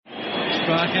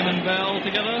Strachan and Bell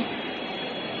together.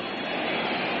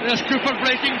 There's Cooper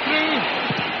breaking through.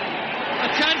 A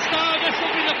chance now. This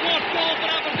will be the fourth goal for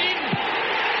Aberdeen.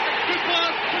 Cooper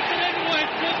puts it in with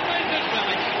tremendous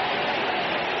relish.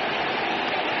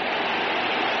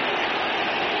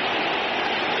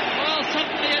 Well,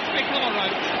 suddenly it's become a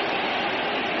rout.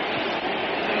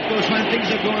 Of course, when things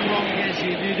are going wrong against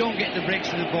you, you don't get the breaks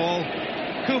of the ball.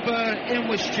 Cooper in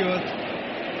with Stewart.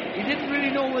 He didn't really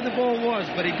know where the ball was,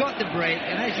 but he got the break,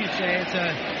 and as you say, it's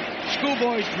a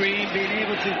schoolboy's dream, being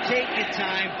able to take your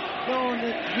time, knowing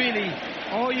that really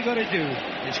all you got to do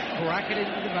is crack it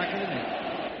into the back of the net.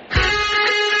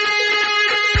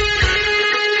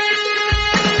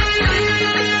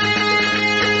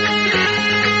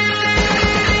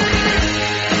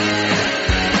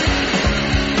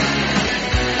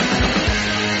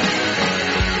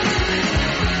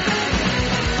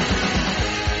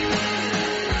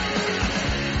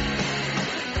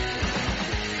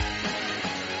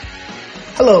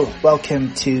 Hello,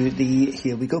 welcome to the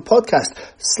Here We Go podcast.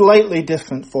 Slightly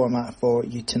different format for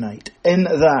you tonight. In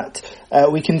that,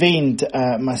 we convened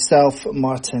myself,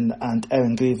 Martin and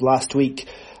Erin Grieve last week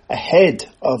ahead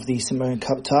of the St Mirren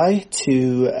Cup tie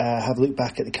to have a look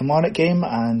back at the Kilmarnock game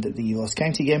and the Ross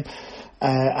County game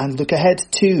and look ahead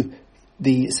to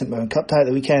the St Mirren Cup tie at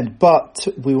the weekend. But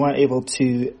we weren't able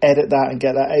to edit that and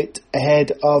get that out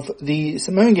ahead of the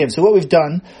St Mirren game. So what we've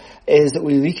done is that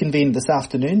we reconvened this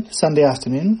afternoon, Sunday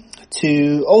afternoon,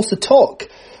 to also talk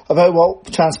about what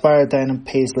transpired down in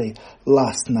Paisley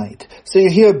last night. So you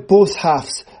hear both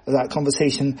halves of that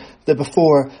conversation, the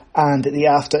before and the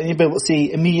after, and you'll be able to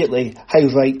see immediately how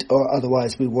right or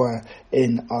otherwise we were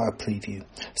in our preview.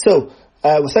 So,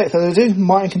 without further ado,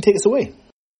 Martin can take us away.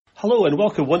 Hello and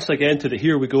welcome once again to the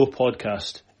Here We Go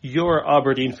podcast, your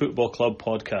Aberdeen Football Club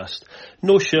podcast.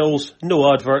 No shills,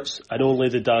 no adverts, and only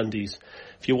the dandies.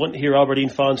 If you want to hear Aberdeen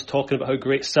fans talking about how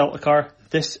great Celtic are,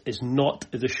 this is not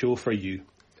the show for you.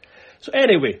 So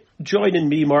anyway, joining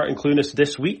me, Martin Clunas,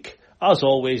 this week, as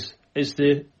always, is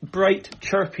the bright,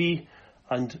 chirpy,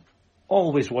 and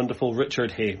always wonderful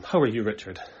Richard Hay. How are you,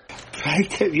 Richard?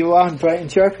 Bright, you are bright and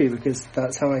chirpy, because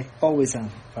that's how I always am,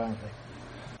 apparently.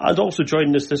 And also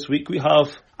joining us this week, we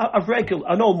have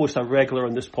almost a regular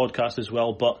on this podcast as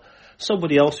well, but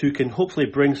somebody else who can hopefully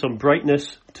bring some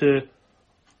brightness to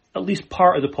at least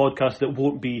part of the podcast that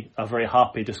won't be a very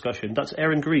happy discussion. That's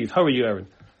Erin Grieve. How are you, Erin?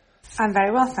 I'm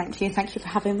very well, thank you. Thank you for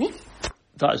having me.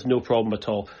 That is no problem at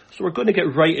all. So we're going to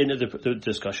get right into the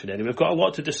discussion anyway. We've got a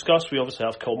lot to discuss. We obviously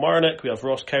have Kilmarnock, we have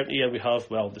Ross County, and we have,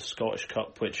 well, the Scottish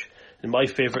Cup, which is my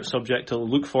favourite subject to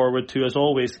look forward to as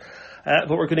always. But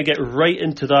we're going to get right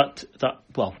into that,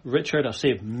 well, Richard, I'll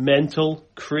say mental,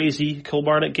 crazy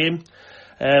Kilmarnock game.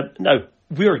 Now,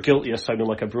 we are guilty of sounding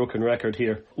like a broken record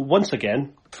here. Once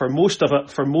again, for most of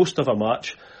a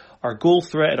match, our goal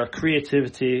threat and our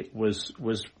creativity was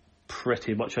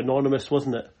pretty much anonymous,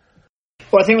 wasn't it?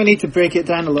 Well, I think we need to break it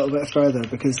down a little bit further,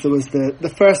 because there was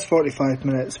the first 45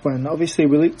 minutes when obviously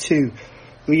we looked to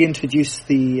reintroduce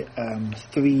the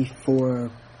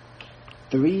 3-4-3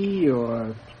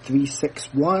 or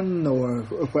 3-6-1 or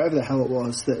whatever the hell it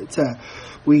was that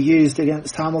we used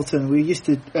against Hamilton.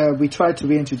 We tried to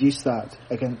reintroduce that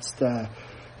against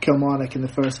Kilmarnock in the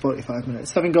first 45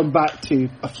 minutes, having gone back to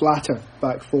a flatter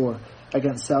back four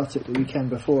against Celtic the weekend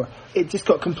before. It just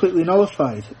got completely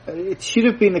nullified. It should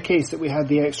have been the case that we had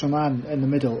the extra man in the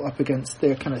middle up against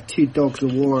their kind of two dogs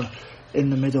of war in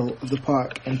the middle of the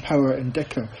park in Power and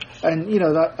Dicker. And, you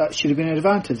know, that should have been an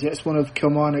advantage. It's one of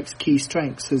Kilmarnock's key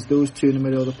strengths, is those two in the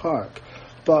middle of the park.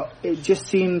 But it just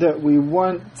seemed that we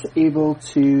weren't able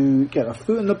to get our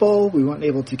foot in the ball, we weren't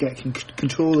able to get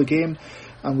control of the game,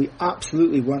 and we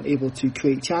absolutely weren't able to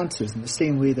create chances in the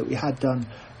same way that we had done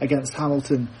against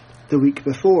Hamilton the week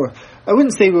before. I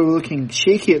wouldn't say we were looking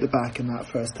shaky at the back in that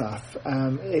first half.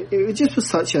 It just was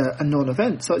such a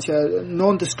non-event, such a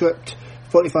nondescript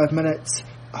 45 minutes,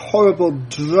 a horrible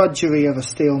drudgery of a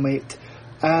stalemate.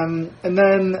 And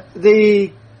then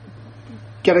they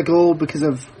get a goal because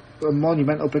of a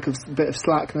monumental bit of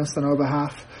slackness on our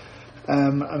behalf. I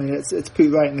mean, it's put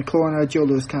right in the corner. Joe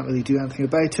Lewis can't really do anything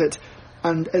about it.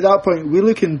 And at that point, we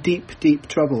look in deep, deep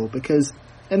trouble, because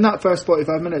in that first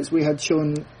 45 minutes, we had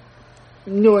shown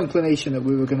no inclination that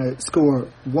we were going to score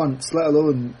once, let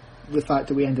alone the fact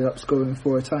that we ended up scoring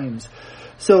 4 times.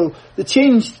 So the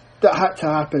change that had to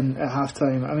happen at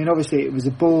half-time, I mean, obviously it was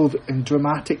a bold and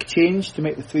dramatic change to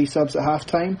make the 3 subs at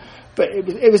half-time, but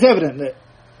it was evident that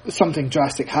something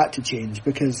drastic had to change,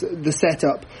 because the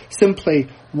setup simply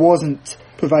wasn't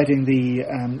providing the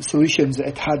solutions that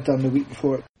it had done the week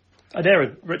before. And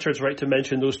Erin, Richard's right to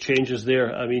mention those changes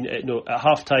there. I mean, at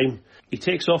half-time, he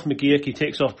takes off McGeoch, he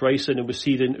takes off Bryson, and we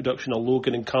see the introduction of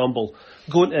Logan and Campbell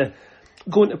going to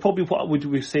probably what would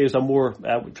we say is a more,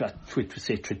 we'd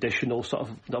say traditional sort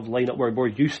of lineup we're more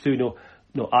used to,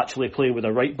 actually playing with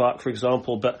a right back, for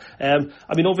example. But, I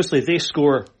mean, obviously they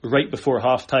score right before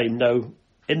half-time now.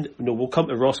 We'll come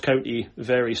to Ross County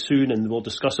very soon, and we'll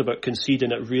discuss about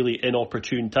conceding at really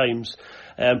inopportune times.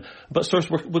 But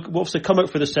we'll obviously come out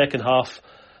for the second half.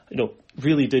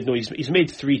 Really did know he's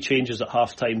made 3 changes at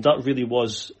half time. That really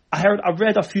was. I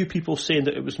read a few people saying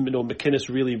that it was McInnes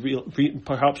really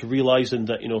perhaps realising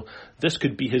that this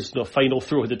could be his final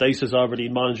throw of the dice as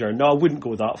Aberdeen manager. No, I wouldn't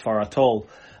go that far at all.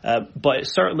 But it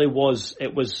certainly was.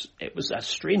 It was a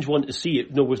strange one to see.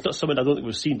 It was not something I don't think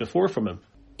we've seen before from him.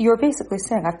 You're basically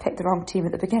saying I've picked the wrong team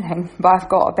at the beginning, but I've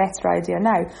got a better idea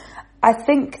now. I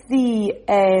think the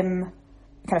kind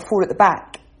of 4 at the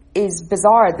back is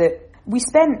bizarre that we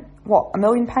spent, £1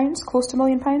 million, close to £1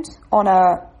 million, on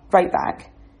a right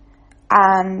back.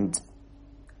 And,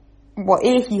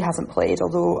 he hasn't played,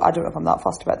 although I don't know if I'm that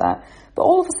fussed about that. But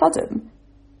all of a sudden,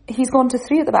 he's gone to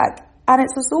 3 at the back. And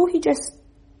it's as though he just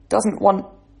doesn't want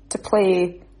to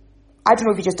play, I don't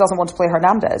know if he just doesn't want to play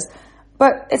Hernandez.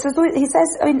 But it's as though he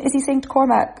says, is he saying to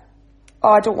Cormac,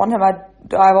 I don't want him,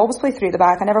 I always play 3 at the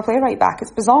back, I never play right back.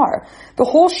 It's bizarre. The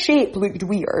whole shape looked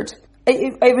weird.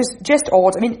 It was just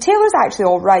odd. I mean, Taylor's actually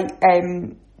all right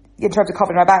in terms of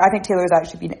covering right back. I think Taylor's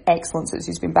actually been excellent since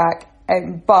he's been back.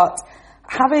 But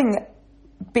having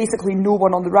basically no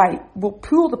one on the right will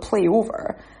pull the play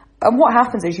over. And what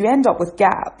happens is you end up with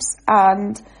gaps.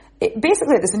 And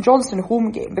basically at the St Johnstone home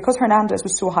game, because Hernandez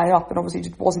was so high up and obviously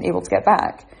just wasn't able to get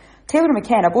back, Taylor and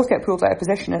McKenna both get pulled out of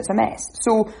position and it's a mess.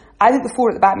 So I think the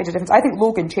 4 at the back made a difference. I think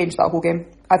Logan changed that whole game.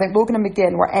 I think Logan and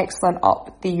McGinn were excellent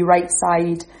up the right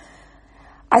side.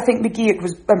 I think McGeoch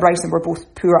and Bryson were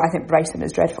both poor. I think Bryson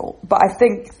is dreadful. But I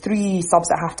think 3 subs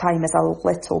at half-time is a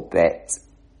little bit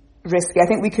risky. I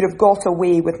think we could have got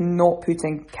away with not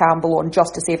putting Campbell on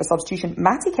just to save a substitution.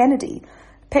 Matty Kennedy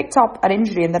picked up an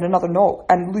injury and then another knock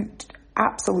and looked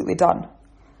absolutely done,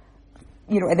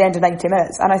 at the end of 90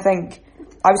 minutes. And I think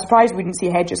I was surprised we didn't see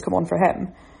Hedges come on for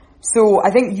him. So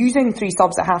I think using 3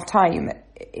 subs at half-time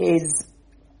is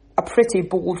a pretty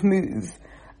bold move.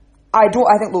 I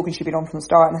think Logan should have been on from the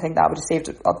start, and I think that would have saved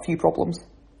a few problems.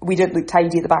 We didn't look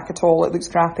tidy at the back at all. It looked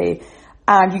scrappy.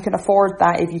 And you can afford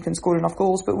that if you can score enough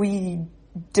goals, but we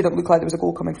didn't look like there was a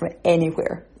goal coming from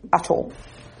anywhere at all.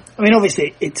 I mean,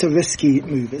 obviously, it's a risky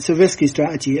move. It's a risky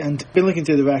strategy, and been looking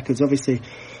through the records, obviously,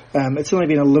 it's only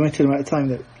been a limited amount of time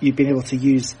that you've been able to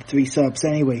use 3 subs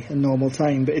anyway in normal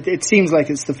time, but it seems like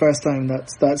it's the first time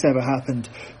that's ever happened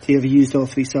to have used all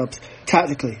 3 subs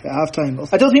tactically at half-time.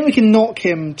 I don't think we can knock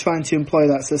him trying to employ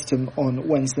that system on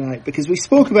Wednesday night, because we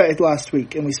spoke about it last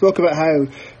week, and we spoke about how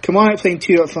Kilmarnock playing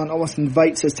 2 up front almost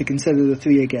invites us to consider the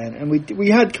 3 again, and we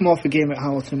had come off a game at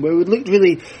Hamilton where we looked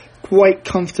really quite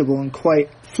comfortable and quite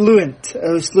fluent,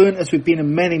 as fluent as we've been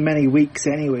in many, many weeks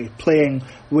anyway, playing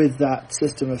with that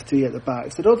system of 3 at the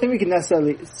back. So I don't think we can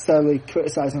necessarily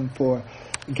criticise him for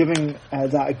giving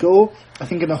that a go. I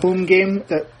think in a home game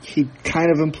that he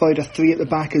kind of employed a 3 at the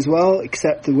back as well,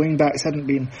 except the wing backs hadn't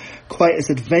been quite as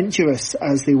adventurous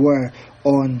as they were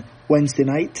on Wednesday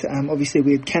night. Obviously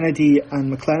we had Kennedy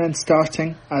and McLennan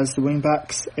starting as the wing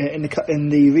backs in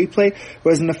the replay,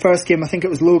 whereas in the first game I think it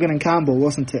was Logan and Campbell,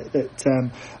 wasn't it,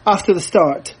 that after the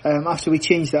start, after we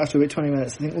changed it after about 20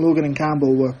 minutes, I think Logan and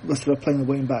Campbell were sort of playing the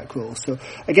wing back role. So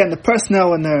again, the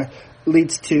personnel in there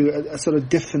leads to a sort of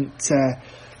different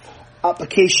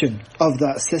application of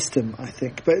that system, I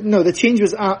think. But no, the change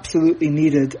was absolutely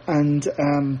needed, and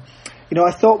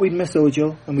I thought we'd miss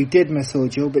Ojo, and we did miss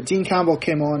Ojo, but Dean Campbell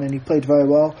came on and he played very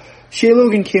well. Shea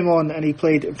Logan came on and he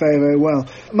played very, very well.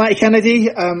 Matty Kennedy,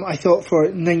 I thought for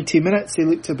 90 minutes he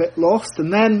looked a bit lost,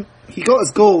 and then he got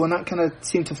his goal and that kind of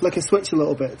seemed to flick a switch a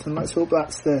little bit, and let's hope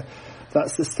that's the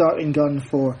starting gun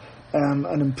for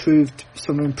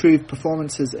some improved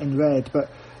performances in red.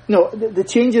 But no, the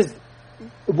changes,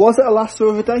 was it a last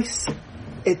throw of a dice?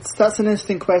 That's an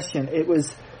interesting question. It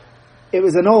was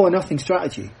an all or nothing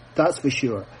strategy, that's for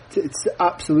sure. It's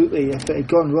absolutely, if it had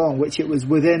gone wrong, which it was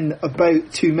within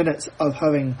about 2 minutes of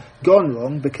having gone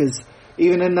wrong, because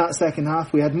even in that second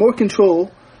half we had more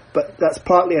control, but that's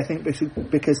partly, I think,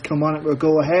 because Kilmarnock were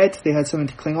goal ahead. They had something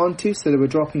to cling on to, so they were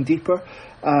dropping deeper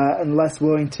and less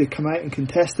willing to come out and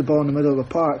contest the ball in the middle of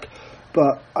the park.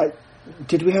 But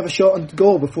did we have a shot on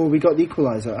goal before we got the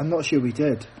equaliser? I'm not sure we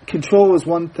did. Control is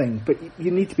one thing, but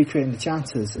you need to be creating the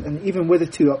chances, and even with the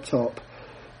 2 up top,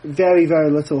 very,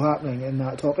 very little happening in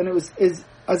that top. And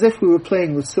as if we were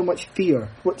playing with so much fear,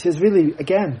 which has really,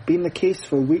 again, been the case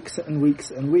for weeks and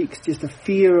weeks and weeks. Just a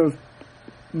fear of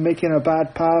making a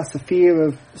bad pass, a fear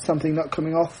of something not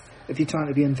coming off if you're trying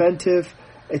to be inventive.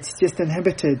 It's just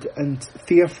inhibited and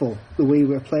fearful, the way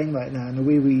we're playing right now and the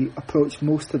way we approached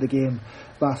most of the game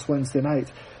last Wednesday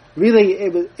night. Really,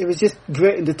 it was just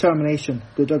grit and determination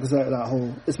that dug us out of that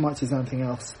hole as much as anything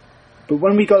else. But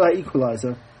when we got that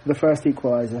equaliser, the first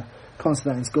equaliser,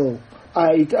 Considine's goal,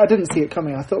 I didn't see it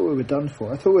coming. I thought we were done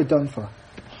for.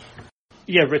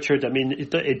 Yeah, Richard, I mean,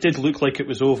 it did look like it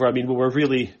was over. I mean, we were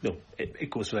really, it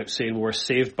goes without saying, we were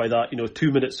saved by that,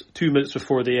 2 minutes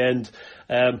before the end.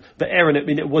 But Erin, I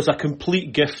mean, it was a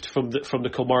complete gift from the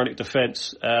Kilmarnock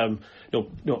defence.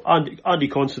 Andy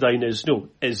Considine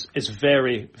is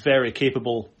very, very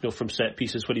capable, from set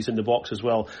pieces when he's in the box as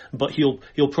well. But he'll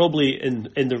probably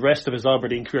in the rest of his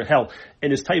Aberdeen career, hell,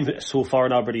 in his time so far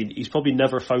in Aberdeen, he's probably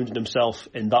never found himself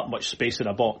in that much space in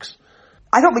a box.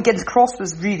 I thought McGinn's cross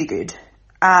was really good.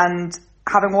 And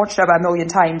having watched it about a million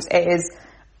times, it is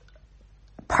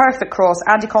perfect cross.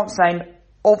 Andy Considine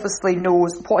obviously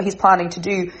knows what he's planning to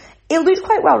do. It looked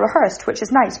quite well rehearsed, which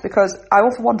is nice because I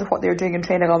often wonder what they're doing in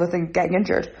training other than getting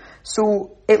injured.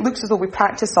 So it looks as though we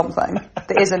practiced something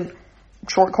that isn't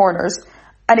short corners.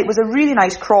 And it was a really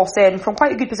nice cross in from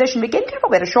quite a good position. McGinn could have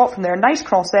probably had a shot from there, nice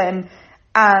cross in.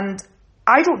 And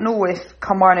I don't know if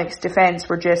Kilmarnock's defence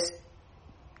were just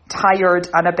tired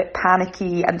and a bit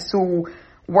panicky and so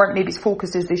weren't maybe as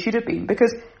focused as they should have been,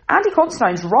 because Andy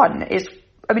Considine's run is,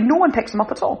 no one picks him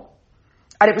up at all.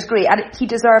 And it was great, and he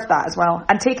deserved that as well.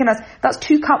 And that's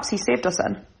 2 cups he saved us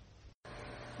in.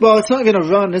 Well, it's not even a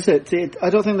run, is it? I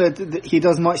don't think that he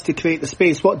does much to create the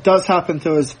space. What does happen,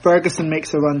 though, is Ferguson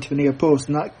makes a run to the near post,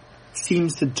 and that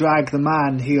seems to drag the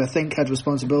man who I think had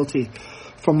responsibility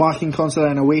for marking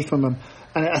Considine away from him.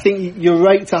 And I think you're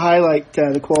right to highlight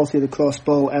the quality of the cross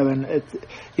ball, Erin.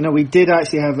 We did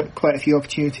actually have quite a few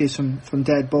opportunities from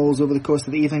dead balls over the course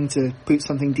of the evening to put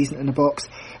something decent in the box.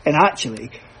 And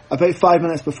actually, about 5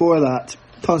 minutes before that,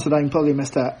 Considine probably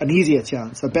missed an easier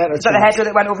chance, a better chance. Is that the header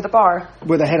that went over the bar?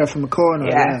 With a header from a corner,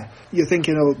 yeah. You're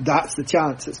thinking, that's the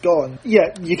chance, it's gone.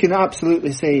 Yeah, you can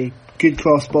absolutely say good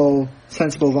cross ball,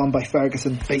 sensible run by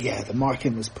Ferguson, but yeah, the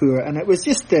marking was poor, and it was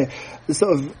just the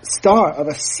sort of start of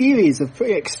a series of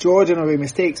pretty extraordinary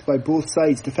mistakes by both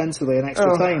sides defensively in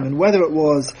extra time, and whether it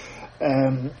was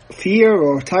fear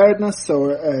or tiredness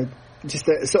or just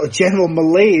a sort of general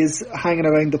malaise hanging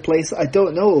around the place, I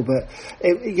don't know, but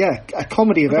a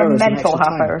comedy of errors in extra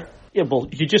time. Hour. Yeah, well,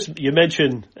 you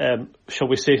mentioned, shall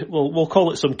we say, we'll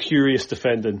call it some curious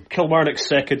defending. Kilmarnock's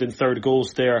second and third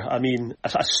goals there. I mean,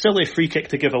 a silly free kick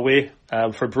to give away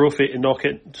for Brophy to knock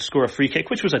it, to score a free kick,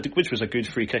 which was a good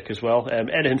free kick as well.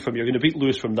 Anything from you're going to beat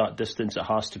Lewis from that distance, it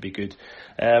has to be good.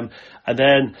 And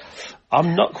then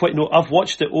I'm not quite I've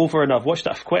watched it over and I've watched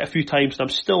it quite a few times, and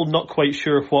I'm still not quite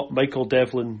sure what Michael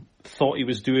Devlin thought he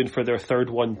was doing for their third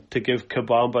one to give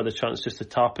Kabamba the chance just to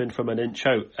tap in from an inch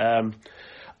out.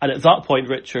 And at that point,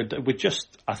 Richard,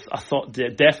 I thought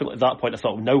definitely at that point, I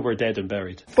thought, now we're dead and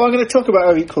buried. Well, I'm going to talk about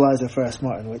our equaliser first,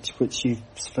 Martin, which you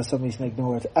for some reason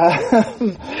ignored.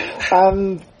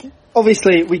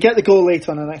 Obviously, we get the goal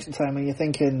later on an extra time, and you're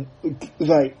thinking,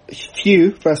 right,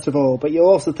 phew, first of all, but you're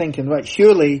also thinking, right,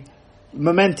 surely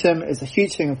momentum is a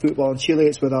huge thing in football, and surely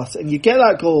it's with us. And you get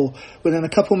that goal within a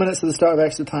couple minutes of the start of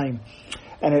extra time,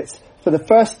 and it's, for the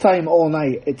first time all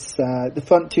night, it's the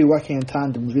front two working in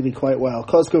tandem really quite well.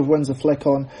 Cosgrove wins a flick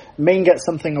on, Main gets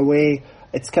something away,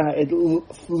 it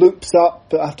loops up,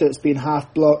 but after it's been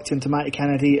half blocked into Matty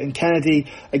Kennedy, and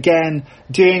Kennedy, again,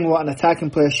 doing what an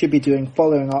attacking player should be doing,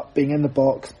 following up, being in the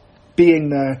box, being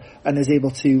there, and is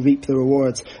able to reap the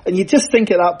rewards. And you just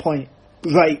think at that point,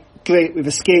 right, great, we've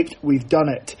escaped, we've done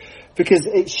it. Because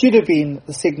it should have been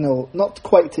the signal, not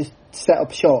quite to set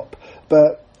up shop,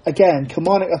 but again,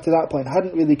 Kilmarnock up to that point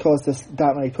hadn't really caused us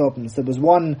that many problems. There was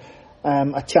one,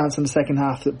 a chance in the second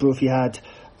half that Brophy had,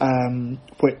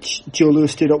 which Joe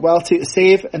Lewis stood up well to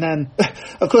save. And then,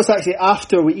 of course, actually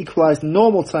after we equalised in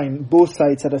normal time, both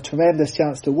sides had a tremendous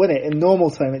chance to win it in normal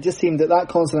time. It just seemed that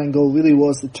Considine goal really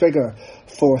was the trigger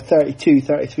for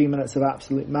 33 minutes of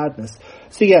absolute madness.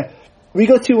 So yeah, we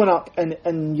go 2-1 up,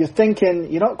 and you're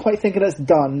thinking, you're not quite thinking it's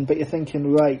done, but you're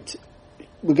thinking, right,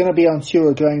 we're going to be on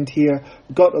sure ground here.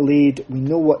 We've got the lead. We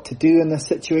know what to do in this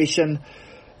situation.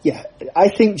 Yeah, I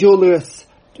think Joe Lewis,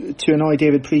 to annoy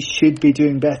David Priest, should be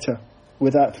doing better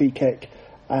with that free kick.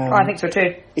 I think so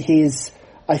too.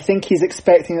 I think he's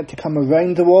expecting it to come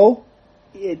around the wall.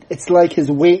 It's like his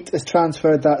weight is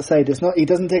transferred that side. It's not. He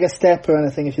doesn't take a step or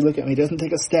anything. If you look at him, he doesn't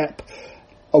take a step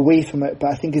away from it.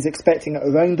 But I think he's expecting it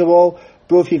around the wall.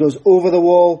 Brophy goes over the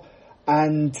wall,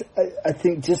 And I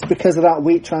think just because of that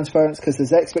weight transference, because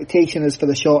his expectation is for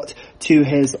the shot to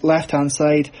his left-hand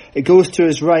side, it goes to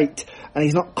his right, and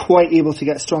he's not quite able to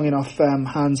get strong enough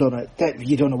hands on it.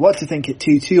 You don't know what to think at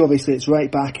 2-2. Obviously, it's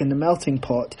right back in the melting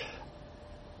pot.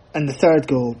 And the third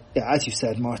goal, yeah, as you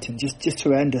said, Martin, just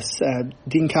horrendous.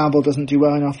 Dean Campbell doesn't do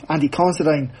well enough. Andy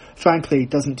Considine, frankly,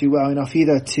 doesn't do well enough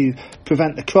either to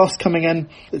prevent the cross coming in.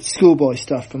 It's schoolboy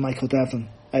stuff for Michael Devlin.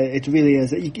 It really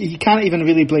is. You can't even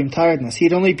really blame tiredness.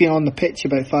 He'd only been on the pitch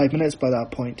about 5 minutes by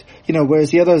that point.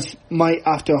 Whereas the others might,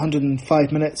 after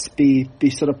 105 minutes, be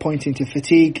sort of pointing to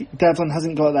fatigue. Devlin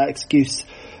hasn't got that excuse.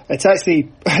 It's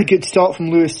actually a good start from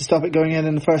Lewis to stop it going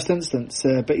in the first instance,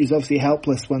 but he's obviously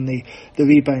helpless when the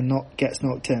rebound gets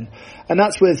knocked in. And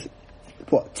that's with,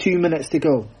 2 minutes to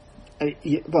go.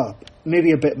 Well,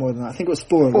 maybe a bit more than that. I think it was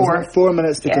 4. Wasn't it? 4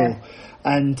 minutes to go.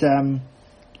 And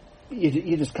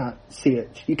you just can't see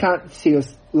it. You can't see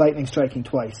us lightning striking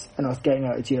twice and us getting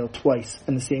out of jail twice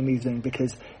in the same evening,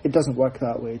 because it doesn't work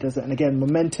that way, does it? And again,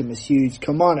 momentum is huge.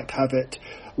 Kilmarnock have it.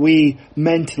 We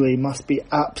mentally must be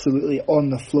absolutely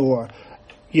on the floor.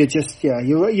 You're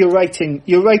writing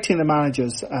the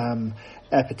manager's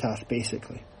epitaph,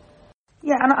 basically.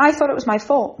 Yeah, and I thought it was my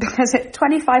fault, because at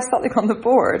 25-something on the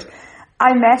board,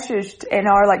 I messaged in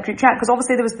our group chat, because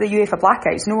obviously there was the UEFA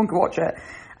blackouts, no one could watch it,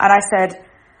 and I said,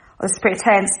 this is pretty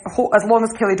tense. As long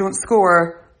as Killy don't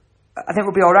score, I think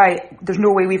we'll be all right. There's no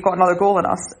way we've got another goal in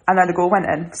us. And then the goal went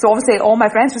in. So obviously all my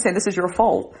friends were saying, this is your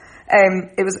fault.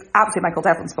 It was absolutely Michael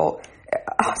Devlin's fault.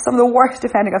 Some of the worst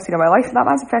defending I've seen in my life. That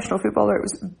man's a professional footballer. It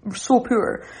was so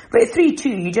poor. But at 3-2,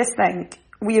 you just think,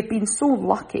 we have been so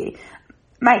lucky.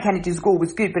 Mike Kennedy's goal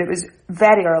was good, but it was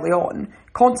very early on.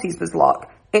 Conti's was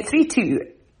luck. At 3-2,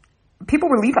 people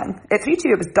were leaving. At 3-2,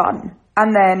 it was done.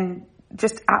 And then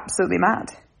just absolutely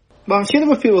mad. Well, I'm sure there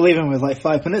were people leaving with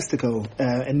 5 minutes to go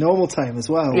in normal time as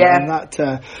well. Yeah. And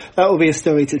that will be a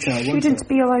story to tell. Shouldn't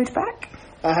be allowed back.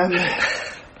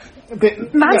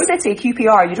 But, Man City,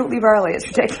 QPR, you don't leave early, it's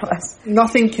ridiculous.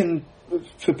 Nothing can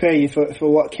prepare you for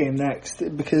what came next,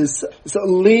 because the sort of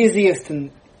laziest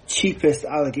and cheapest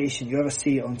allegation you ever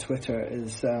see on Twitter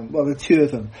is, there are two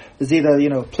of them. There's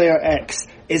either, player X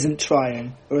isn't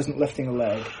trying or isn't lifting a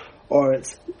leg, or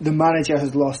it's the manager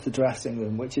has lost the dressing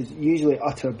room, which is usually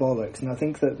utter bollocks. And I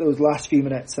think that those last few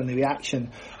minutes and the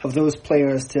reaction of those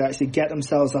players to actually get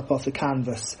themselves up off the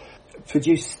canvas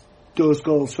produce those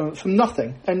goals from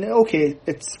nothing. And okay,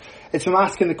 it's from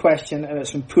asking the question, and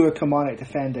it's from poor Kilmarnock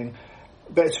defending,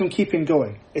 but it's from keeping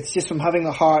going. It's just from having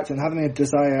the heart and having a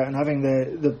desire and having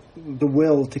the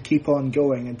will to keep on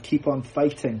going and keep on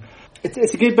fighting.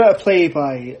 It's a good bit of play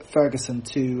by Ferguson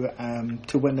to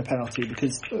win the penalty,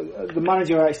 because the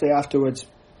manager actually afterwards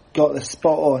got this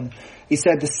spot on. He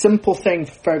said the simple thing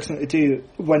for Ferguson to do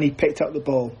when he picked up the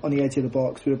ball on the edge of the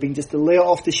box would have been just to lay it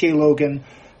off to Shea Logan.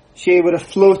 Shea would have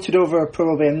floated over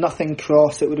probably a nothing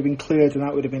cross. It would have been cleared and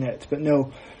that would have been it. But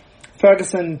no,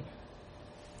 Ferguson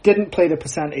didn't play the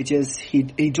percentages. He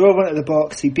drove into the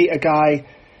box. He beat a guy.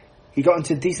 He got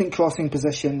into a decent crossing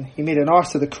position. He made an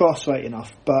arse of the cross right enough,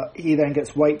 but he then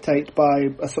gets wiped out by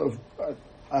a sort of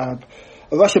a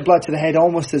rush of blood to the head,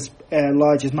 almost as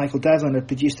large as Michael Devlin had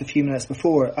produced a few minutes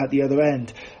before at the other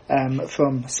end,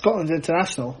 from Scotland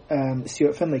international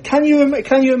Stuart Findlay. Can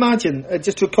you imagine?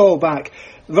 Just recall back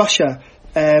Russia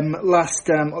last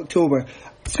October.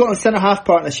 Scotland's centre-half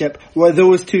partnership were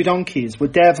those two donkeys,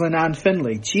 with Devlin and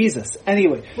Findlay. Jesus.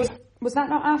 Anyway. Was that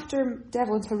not after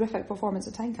Devlin's horrific performance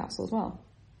at Tynecastle as well?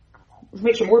 Which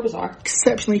makes it more bizarre.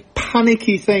 Exceptionally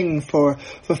panicky thing for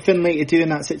Findlay to do in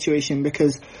that situation,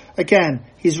 because, again,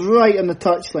 he's right on the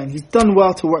touchline. He's done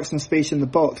well to work some space in the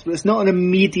box, but it's not an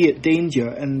immediate danger,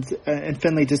 and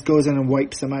Findlay just goes in and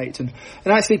wipes him out. And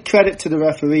actually credit to the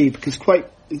referee, because quite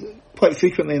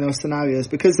frequently in those scenarios,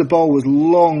 because the ball was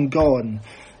long gone,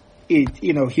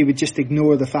 he would just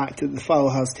ignore the fact that the foul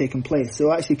has taken place.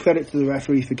 So actually credit to the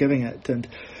referee for giving it. And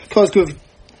Cosgrove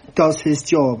does his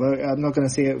job. I'm not going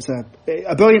to say it was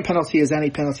a brilliant penalty as any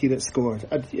penalty that's scored.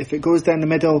 If it goes down the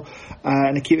middle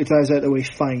and the keeper drives out the way,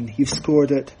 fine. You've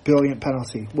scored it. Brilliant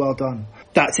penalty. Well done.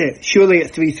 That's it. Surely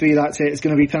at 3-3, that's it. It's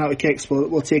going to be penalty kicks.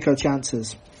 We'll take our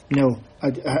chances. No,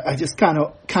 I just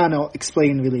cannot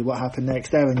explain really what happened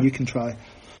next. Erin, you can try.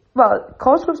 Well,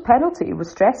 Cosgrove's penalty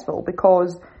was stressful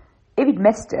because if he'd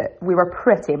missed it, we were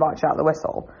pretty much at the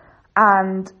whistle.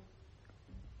 And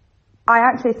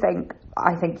I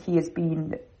think he has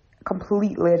been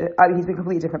completely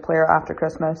different player after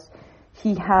Christmas.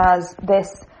 He has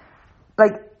this,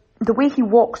 the way he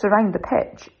walks around the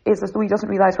pitch is as though he doesn't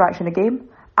realise we're actually in a game.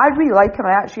 I really like him.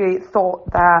 I actually thought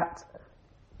that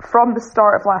from the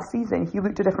start of last season, he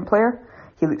looked a different player.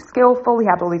 He looked skillful. He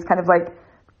had all these kind of like,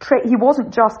 he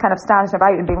wasn't just kind of standing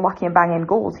about and being lucky and banging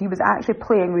goals. He was actually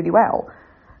playing really well.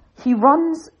 He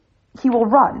will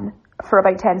run for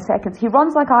about 10 seconds. He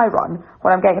runs like I run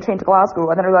when I'm getting a train to Glasgow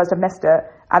and then I realise I've missed it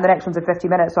and the next one's in 50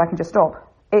 minutes so I can just stop.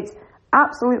 It's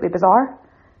absolutely bizarre.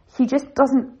 He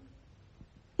doesn't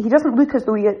look as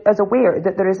though he is aware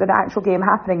that there is an actual game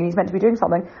happening and he's meant to be doing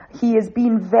something. He has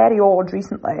been very odd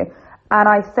recently, and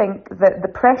I think that the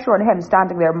pressure on him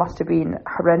standing there must have been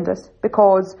horrendous,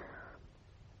 because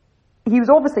he was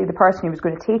obviously the person who was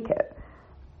going to take it,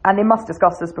 and they must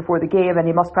discuss this before the game and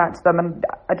he must practice them, and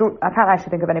I can't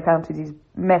actually think of any penalties he's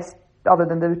missed other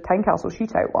than the Tynecastle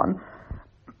shootout one.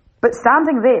 But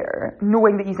standing there,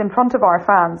 knowing that he's in front of our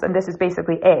fans and this is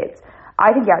basically it,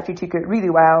 I think he actually took it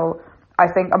really well. I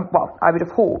think, I would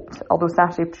have hoped, although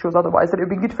Saturday shows otherwise, that it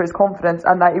would be good for his confidence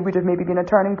and that it would have maybe been a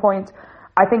turning point.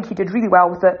 I think he did really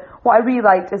well with it. What I really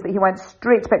liked is that he went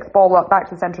straight to pick the ball up back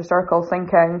to the centre circle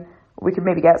thinking, we could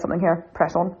maybe get something here,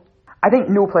 press on. I think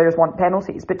no players want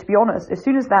penalties, but to be honest, as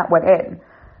soon as that went in,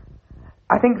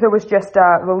 I think there was just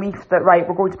a relief that, right,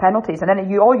 we're going to penalties. And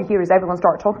then all you hear is everyone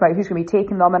start talking about who's going to be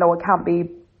taking them, and it can't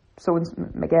be so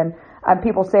again. And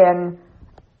people saying,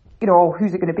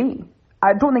 who's it going to be?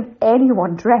 I don't think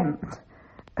anyone dreamt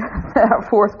that our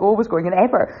fourth goal was going in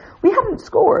ever. We hadn't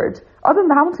scored, other than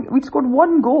the Hamilton, we'd scored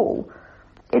one goal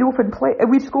in open play.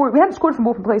 We hadn't scored from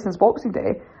open play since Boxing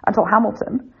Day until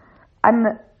Hamilton.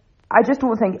 And I just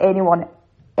don't think anyone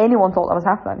thought that was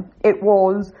happening. It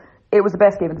was the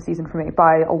best game of the season for me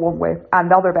by a long way. And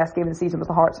the other best game of the season was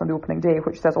the Hearts on the opening day,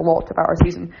 which says a lot about our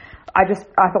season. I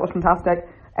thought it was fantastic.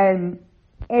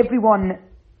 Everyone,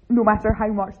 no matter how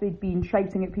much they'd been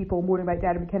shouting at people, moaning about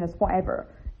Darren McInnes, whatever,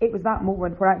 it was that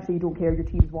moment where actually you don't care, your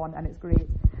team's won and it's great.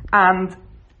 And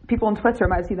people on Twitter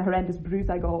might have seen the horrendous bruise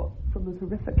I got from those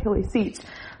horrific Killie seats.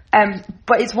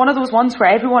 But it's one of those ones where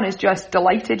everyone is just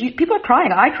delighted. People are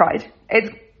crying. I cried.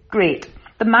 It's great.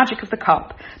 The magic of the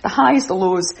cup, the highs, the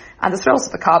lows, and the thrills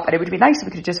of the cup. And it would be nice if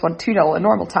we could have just won 2-0 at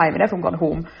normal time and everyone gone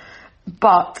home.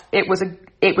 But it was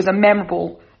a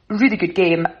memorable, really good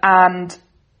game. And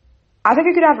I think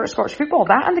a good advert of Scottish football.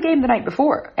 That and the game the night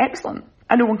before. Excellent.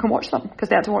 And no one can watch them because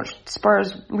they had to watch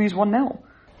Spurs lose 1-0.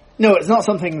 No, it's not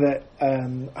something that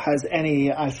has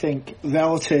any, I think,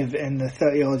 relative in the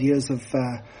 30-odd years of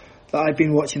that I've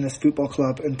been watching this football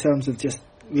club in terms of just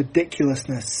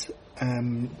ridiculousness, how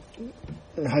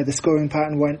the scoring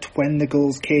pattern went, when the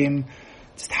goals came,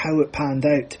 just how it panned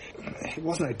out. It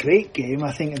wasn't a great game,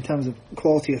 I think, in terms of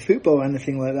quality of football or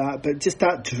anything like that, but just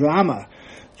that drama,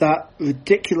 that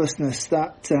ridiculousness,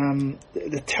 that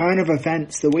the turn of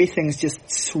events, the way things just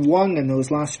swung in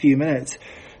those last few minutes,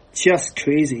 just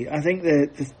crazy. I think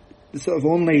the sort of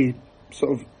only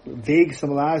sort of vague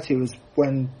similarity was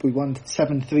when we won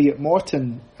 7-3 at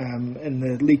Morton in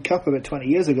the League Cup about 20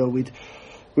 years ago. We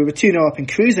were 2-0 up and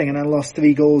cruising and then lost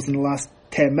 3 goals in the last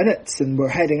 10 minutes and we're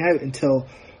heading out until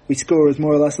we score as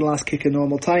more or less the last kick of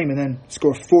normal time and then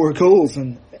score 4 goals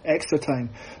in extra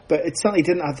time. But it certainly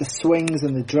didn't have the swings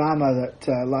and the drama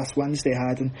that last Wednesday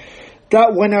had. And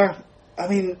that winner, I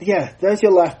mean, yeah, there's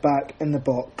your left back in the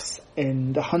box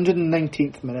in the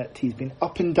 119th minute. He's been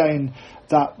up and down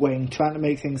that wing trying to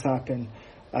make things happen.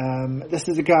 This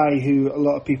is a guy who a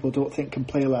lot of people don't think can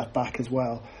play left back as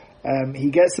well. He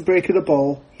gets the break of the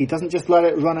ball. He doesn't just let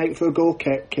it run out for a goal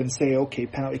kick and say, okay,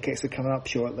 penalty kicks are coming up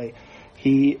shortly.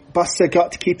 He busts a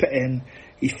gut to keep it in.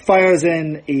 He fires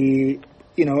in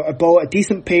a ball at a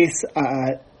decent pace at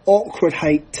an awkward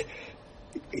height.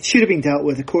 It should have been dealt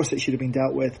with. Of course it should have been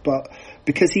dealt with. But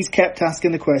because he's kept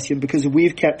asking the question, because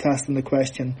we've kept asking the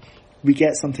question, we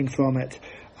get something from it.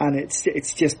 And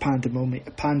it's just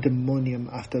pandemonium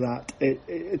after that.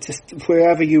 It just,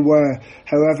 wherever you were,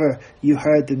 however you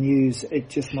heard the news, it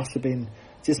just must have been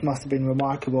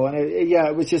remarkable. And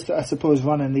it was just, I suppose,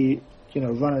 running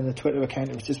the Twitter account,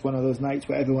 it was just one of those nights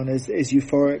where everyone is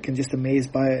euphoric and just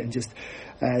amazed by it and just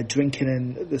drinking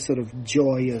in the sort of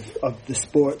joy of the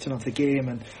sport and of the game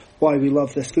and why we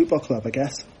love this football club, I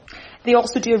guess. They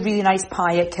also do a really nice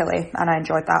pie at Killie and I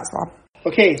enjoyed that as well.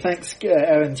 Okay, thanks,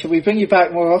 Erin. Shall we bring you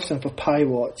back more often for Pie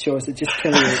Watch, or is it just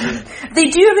Killie? They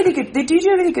do a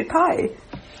really good pie.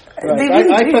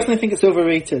 Right. I personally think it's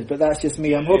overrated, but that's just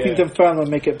me. I'm hoping Dunfermline will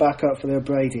make it back up for their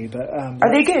Brady. But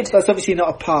are they good? That's obviously not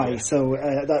a pie, so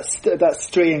that's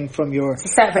straying from your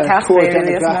core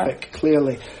demographic.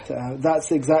 Clearly,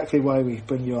 that's exactly why we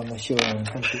bring you on the show. Aaron.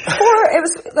 Thank you.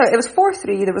 It was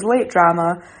 4-3. There was late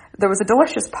drama. There was a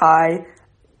delicious pie.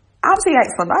 Absolutely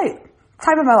excellent night.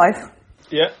 Time of my life.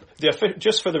 Yeah,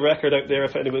 just for the record out there,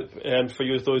 if anyone, for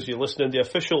you, those of you listening, the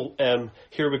official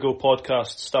Here We Go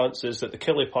podcast stance is that the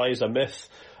Killie pie is a myth,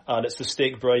 and it's the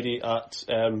steak bridie at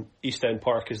East End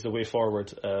Park is the way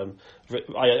forward. I'm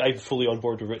fully on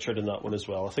board with Richard in that one as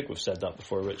well. I think we've said that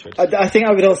before, Richard. I think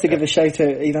I would also give a shout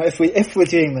out. You know, if we're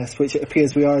doing this, which it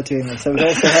appears we are doing this, I would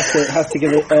also have to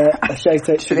give a shout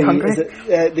out to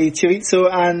the chorizo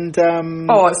and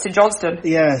it's St Johnston.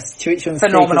 Yes, chorizo and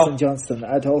phenomenal. St Johnston.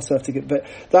 I'd also have to give, but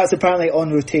that's apparently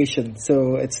on rotation,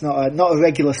 so it's not a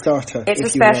regular starter. It's a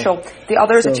special. The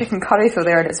other is a chicken curry though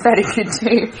there, and it's very good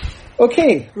too.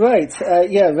 Okay, right.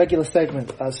 Regular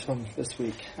segment as from this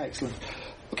week. Excellent.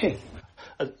 Okay.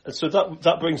 And so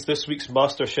that brings this week's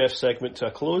MasterChef segment to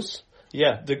a close.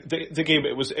 Yeah, the game,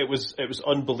 it was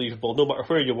unbelievable. No matter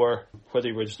where you were, whether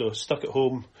you were just stuck at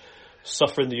home,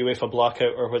 suffering the UEFA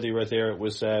blackout, or whether you were there, it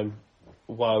was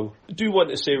wow. I do want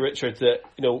to say, Richard, that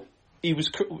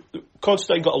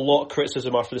Constantine got a lot of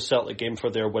criticism after the Celtic game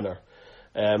for their winner.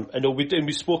 I know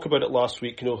we spoke about it last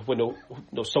week. When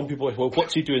some people, well,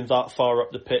 what's he doing that far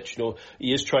up the pitch?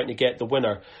 He is trying to get the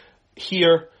winner.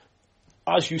 Here,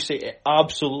 as you say, it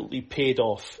absolutely paid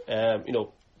off.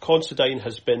 Constantine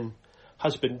has been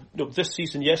this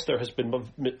season. Yes, there has been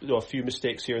a few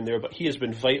mistakes here and there, but he has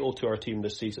been vital to our team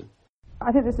this season.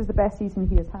 I think this is the best season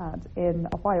he has had in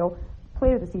a while.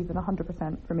 Player of the season,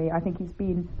 100% for me. I think he's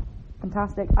been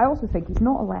fantastic. I also think he's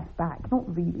not a left back,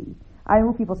 not really. I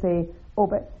know people say,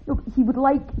 but look, he would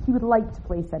like to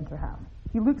play centre half.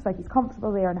 He looks like he's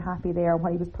comfortable there and happy there.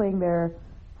 When he was playing there,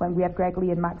 when we had Greg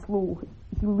Lee and Max Lowe,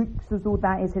 he looks as though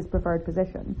that is his preferred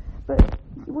position. But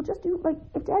he will just do,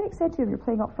 if Derek said to him, you're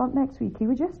playing up front next week, he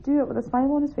would just do it with a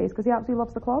smile on his face because he absolutely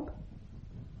loves the club.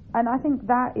 And I think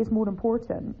that is more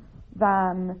important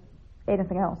than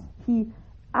anything else. He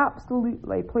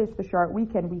absolutely plays for the shirt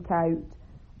week in, week out.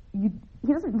 He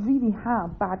doesn't really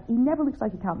have he never looks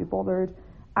like he can't be bothered.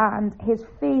 And his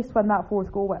face when that fourth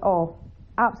goal went,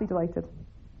 absolutely delighted.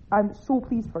 I'm so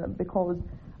pleased for him because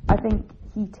I think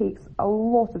he takes a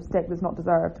lot of stick that's not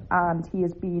deserved, and he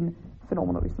has been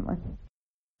phenomenal recently.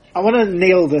 I want to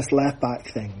nail this left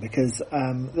back thing because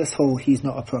this whole he's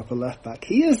not a proper left back.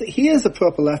 He is a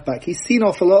proper left back. He's seen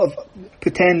off a lot of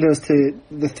pretenders to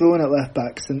the throne at left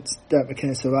back since Derek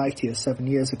McInnes arrived here 7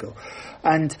 years ago.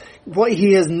 And what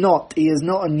he is not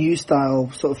a new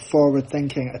style sort of forward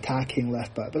thinking attacking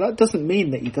left back. But that doesn't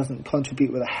mean that he doesn't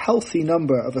contribute with a healthy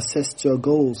number of assists or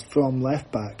goals from left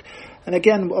back. And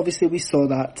again, obviously we saw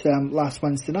that last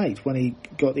Wednesday night when he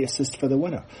got the assist for the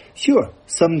winner. Sure,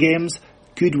 some games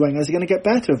good wingers are going to get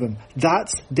better of him.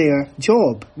 That's their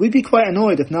job. We'd be quite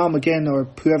annoyed if Niall McGinn or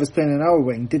whoever's playing in our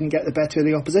wing didn't get the better of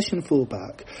the opposition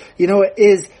fullback.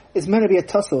 It's meant to be a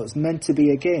tussle. It's meant to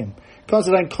be a game.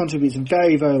 Constantine contributes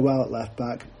very, very well at left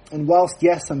back. And whilst,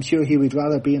 yes, I'm sure he would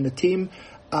rather be in the team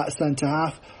at centre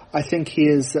half, I think he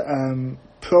is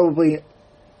probably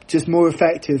just more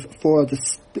effective for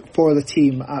the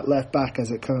team at left back as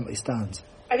it currently stands.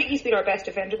 I think he's been our best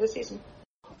defender this season.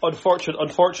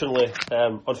 Unfortunately,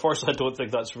 I don't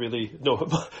think that's really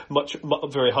much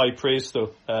very high praise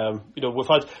though.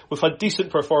 We've had decent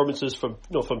performances from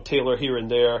Taylor here and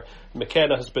there.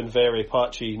 McKenna has been very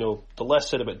patchy. The less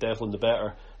said about Devlin, the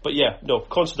better. But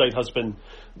Constantine has been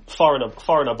far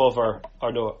and above our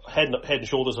head and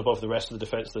shoulders above the rest of the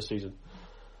defence this season.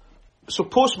 So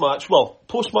post-match,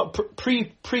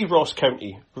 pre-Ross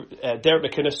County,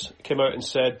 Derek McInnes came out and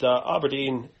said that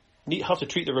Aberdeen have to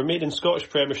treat the remaining Scottish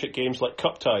Premiership games like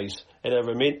cup ties in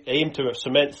aim to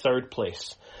cement third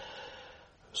place.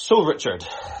 So, Richard,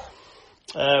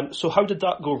 so how did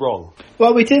that go wrong?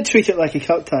 Well, we did treat it like a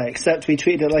cup tie, except we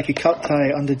treated it like a cup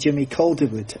tie under Jimmy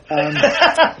Calderwood.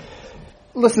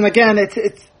 Listen, again,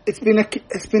 it's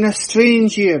been a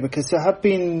strange year because there have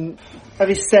been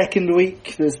every second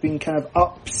week there's been kind of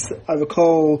ups. I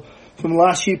recall from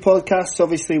last few podcasts,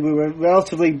 obviously we were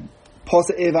relatively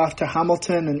positive after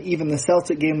Hamilton and even the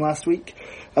Celtic game last week.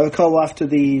 I recall after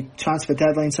the transfer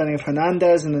deadline signing of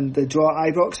Hernandez and then the draw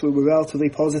at Ibrox, we were relatively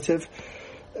positive.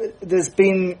 There's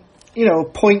been,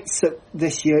 points that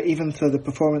this year, even though the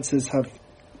performances have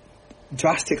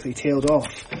drastically tailed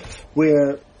off,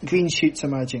 where green shoots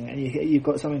emerging and you've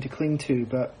got something to cling to.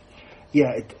 But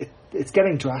it's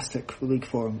getting drastic for league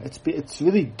form. It's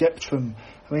really dipped from.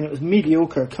 It was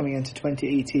mediocre coming into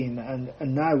 2018, and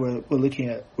now we're looking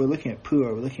at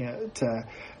poor. We're looking at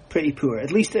pretty poor,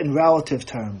 at least in relative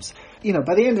terms.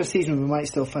 By the end of the season, we might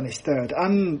still finish third.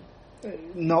 I'm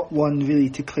not one really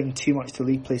to cling too much to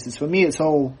league places. For me, it's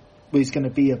always going to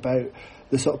be about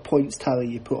the sort of points tally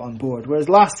you put on board. Whereas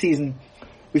last season,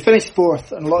 we finished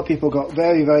fourth, and a lot of people got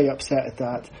very, very upset at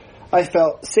that. I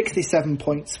felt 67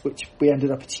 points, which we ended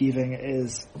up achieving,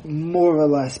 is more or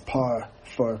less par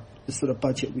for the sort of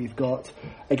budget we've got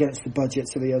against the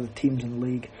budgets of the other teams in the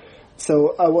league.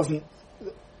 So I wasn't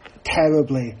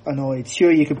terribly annoyed.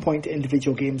 Sure, you could point to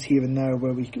individual games here and there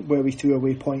where we threw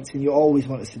away points, and you always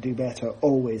want us to do better,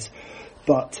 always.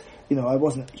 But I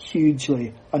wasn't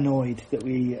hugely annoyed that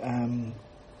we,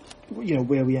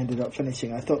 where we ended up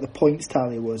finishing. I thought the points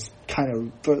tally was kind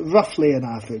of roughly an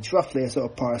average, roughly a sort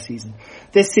of par season.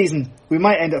 This season, we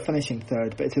might end up finishing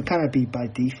third, but it'll kind of be by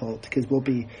default because we'll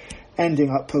be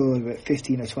ending up probably about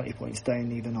 15 or 20 points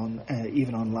down even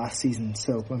on last season.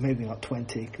 So we're maybe not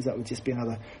 20 because that would just be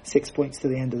another 6 points to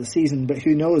the end of the season. But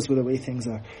who knows with the way things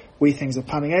are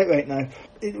panning out right now.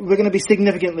 We're going to be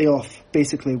significantly off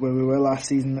basically where we were last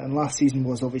season, and last season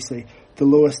was obviously the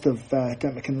lowest of Grant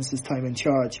McInnes's time in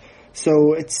charge.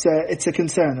 So it's a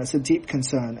concern, it's a deep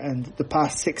concern, and the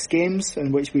past 6 games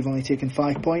in which we've only taken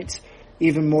 5 points,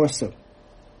 even more so.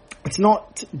 It's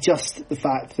not just the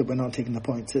fact that we're not taking the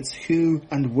points, it's who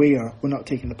and where we're not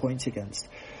taking the points against.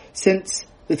 Since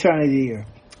the turn of the year,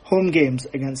 home games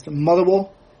against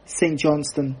Motherwell, St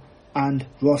Johnstone and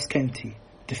Ross County.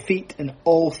 Defeat in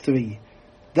all 3.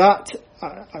 That,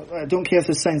 I don't care if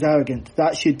this sounds arrogant,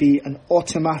 that should be an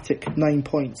automatic 9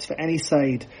 points for any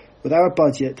side with our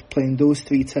budget playing those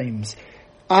 3 times.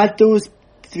 Add those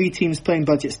 3 teams playing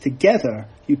budgets together,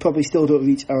 you probably still don't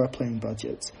reach our playing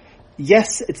budgets.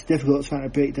 Yes, it's difficult trying to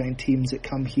break down teams that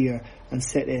come here and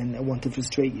sit in and want to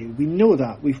frustrate you. We know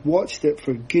that. We've watched it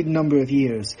for a good number of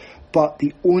years. But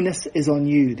the onus is on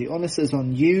you. The onus is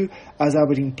on you as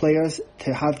Aberdeen players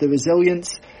to have the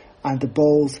resilience and the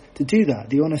balls to do that.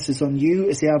 The onus is on you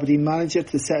as the Aberdeen manager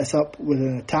to set us up with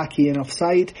an attacky enough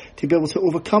side to be able to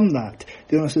overcome that.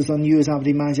 The onus is on you as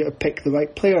Aberdeen manager to pick the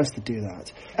right players to do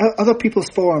that. Other people's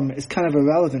form is kind of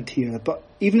irrelevant here, but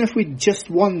even if we just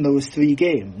won those 3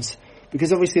 games,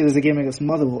 because obviously there's a game against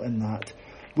Motherwell in that,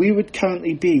 we would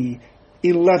currently be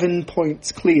 11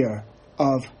 points clear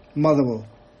of Motherwell.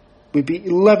 We'd be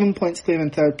 11 points clear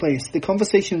in third place. The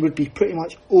conversation would be pretty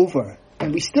much over,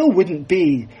 and we still wouldn't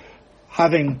be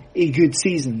having a good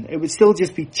season. It would still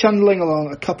just be chundling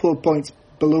along a couple of points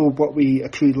below what we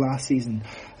accrued last season,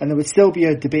 and there would still be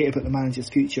a debate about the manager's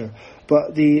future.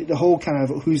 But the whole kind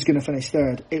of who's going to finish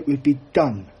third, it would be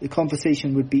done. The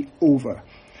conversation would be over.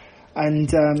 And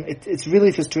it's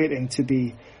really frustrating to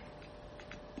be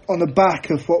on the back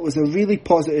of what was a really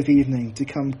positive evening to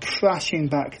come crashing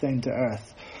back down to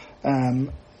earth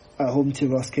at home to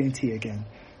Ross County again.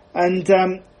 And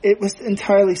it was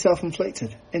entirely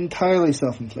self-inflicted. And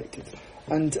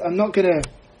I'm not going to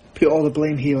put all the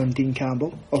blame here on Dean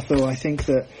Campbell, although I think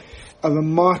that a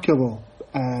remarkable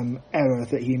error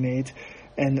that he made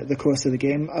in the course of the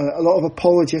game. A lot of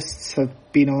apologists have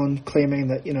been on claiming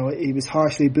that, he was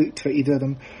harshly booked for either of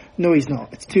them. No, he's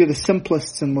not. It's 2 of the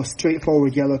simplest and most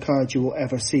straightforward yellow cards you will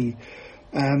ever see.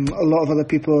 A lot of other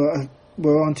people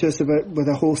were on to us with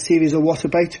a whole series of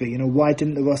whataboutery. Why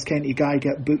didn't the Ross County guy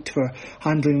get booked for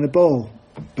handling the ball?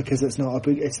 Because it's not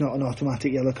an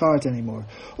automatic yellow card anymore.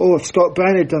 Oh, if Scott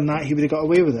Brown had done that, he would have got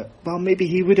away with it. Well, maybe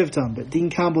he would have done, but Dean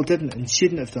Campbell didn't and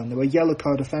shouldn't have done. There were yellow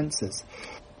card offences.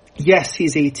 Yes,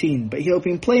 he's 18, but he'll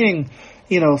been playing,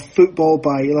 football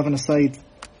by 11-a-side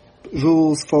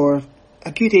rules for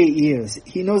a good 8 years.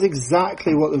 He knows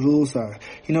exactly what the rules are.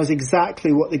 He knows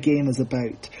exactly what the game is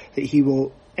about, that he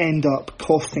will end up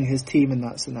costing his team in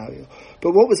that scenario.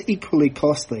 But what was equally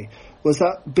costly was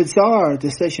that bizarre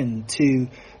decision to,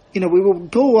 we will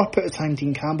go up at the time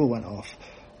Dean Campbell went off,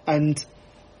 and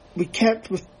we kept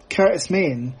with Curtis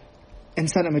Main in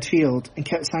centre midfield and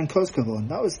kept Sam Cosgrove on.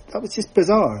 That was just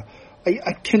bizarre.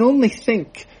 I can only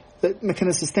think that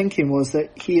McInnes' thinking was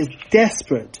that he is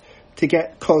desperate to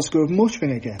get Cosgrove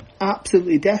motoring again.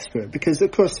 Absolutely desperate, because of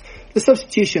course the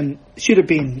substitution should have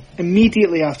been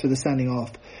immediately after the sending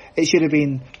off. It should have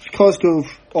been Cosgrove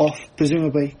off,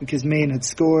 presumably, because Main had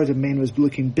scored and Main was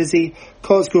looking busy.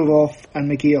 Cosgrove off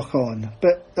and McGeoch on.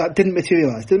 But that didn't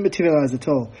materialise at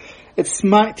all. It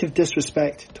smacked of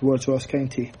disrespect towards Ross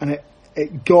County, and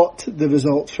it got the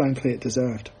result, frankly, it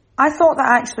deserved. I thought that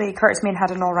actually Curtis Main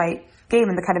had an alright game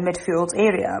in the kind of midfield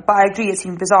area, but I agree it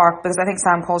seemed bizarre because I think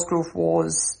Sam Cosgrove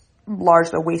was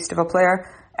largely a waste of a player.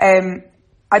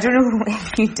 I don't know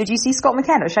if did you see Scott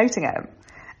McKenna shouting at him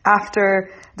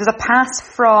after there's a pass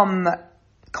from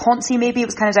Consi, maybe it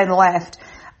was kind of down the left,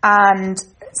 and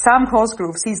Sam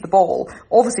Cosgrove sees the ball,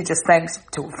 obviously just thinks,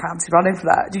 don't fancy running for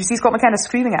that. Did you see Scott McKenna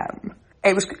screaming at him?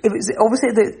 It was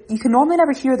obviously you can normally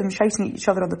never hear them shouting at each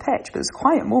other on the pitch, but it was a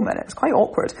quiet moment. It was quite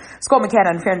awkward. Scott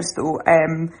McKenna, in fairness though,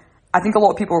 I think a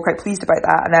lot of people were quite pleased about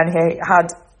that, and then he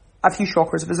had a few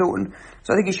shockers of his own.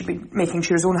 So I think he should be making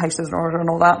sure his own house is in order and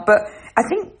all that. But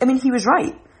he was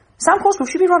right. Sam Cosgrove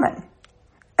should be running.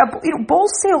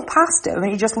 Balls sailed past him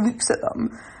and he just looks at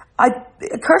them.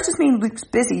 Curtis Main looks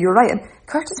busy, you're right, and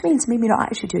Curtis Main's maybe not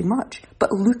actually doing much,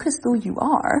 but look as though you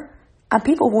are, and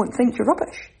people won't think you're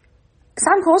rubbish.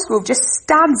 Sam Cosgrove just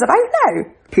stands about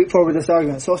now. Put forward this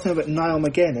argument, it's often about Niall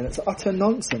McGinn, and it's utter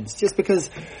nonsense. Just because,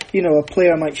 a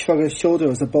player might shrug his shoulder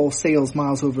as the ball sails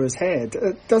miles over his head,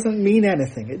 it doesn't mean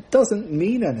anything. It doesn't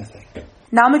mean anything.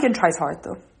 Niall McGinn tries hard,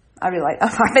 though. I really like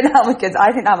that.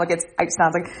 I think Niall McGinn's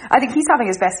outstanding. I think he's having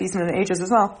his best season in ages as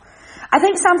well. I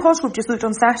think Sam Cosgrove just looked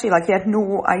on Saturday like he had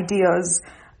no ideas,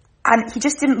 and he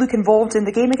just didn't look involved in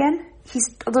the game again.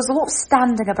 There's a lot of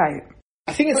standing about.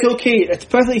 I think it's okay. It's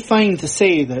perfectly fine to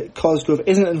say that Cosgrove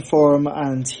isn't in form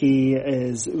and he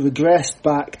is regressed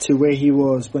back to where he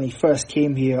was when he first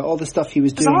came here. All the stuff he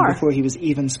was doing before he was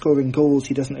even scoring goals,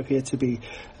 he doesn't appear to be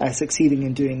succeeding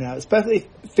in doing that. It's perfectly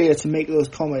fair to make those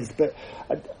comments, but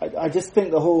I just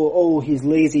think the whole, he's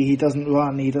lazy, he doesn't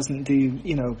run, he doesn't do,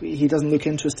 he doesn't look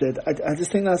interested. I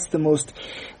just think that's the most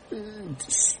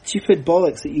stupid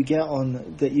bollocks that you get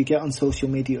on social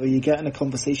media, or you get in a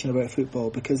conversation about football,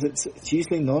 because it's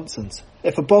usually nonsense.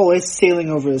 If a ball is sailing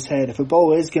over his head, if a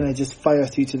ball is going to just fire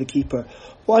through to the keeper,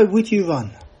 why would you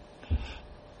run?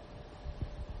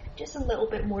 Just a little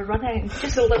bit more running,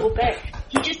 just a little bit.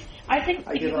 I think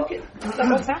if you look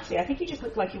at Saturday, I think he just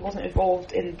looked like he wasn't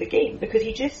involved in the game, because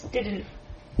he didn't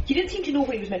seem to know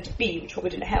where he was meant to be, which probably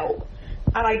didn't help.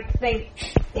 And I think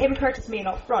him and Curtis Main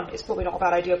up front is probably not a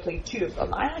bad idea, playing two of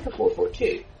them. I like a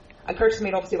 4-4-2. And Curtis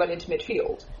Main obviously went into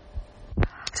midfield.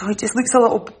 So it just looks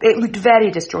it looked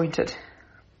very disjointed.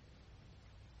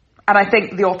 And I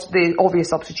think the obvious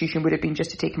substitution would have been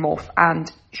just to take him off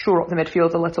and shore up the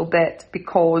midfield a little bit,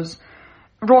 because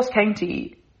Ross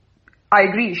County, I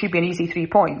agree it should be an easy 3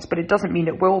 points, but it doesn't mean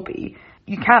it will be.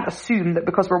 You can't assume that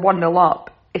because we're 1-0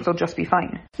 up, it'll just be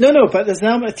fine. No, but there's an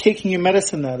element of taking your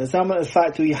medicine there. There's an element of the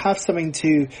fact that you have something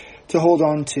to hold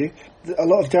on to. A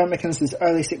lot of Dermot McInnes's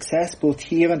early success, both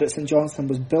here and at St Johnstone,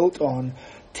 was built on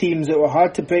teams that were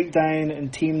hard to break down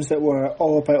and teams that were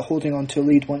all about holding on to a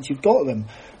lead once you've got them.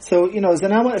 So, there's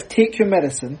an element of take your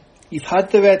medicine. You've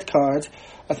had the red card.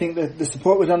 I think that the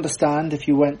support would understand if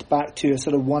you went back to a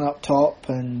sort of one up top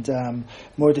and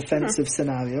more defensive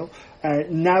scenario.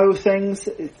 Now things,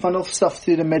 funnel stuff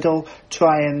through the middle,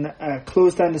 try and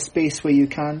close down the space where you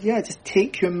can. Yeah, just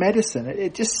take your medicine.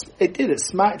 It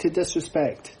smacked of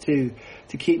disrespect to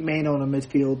keep Main on a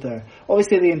midfield there.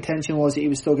 Obviously the intention was that he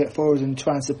would still get forward and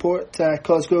try and support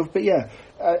Cosgrove, but yeah,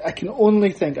 I can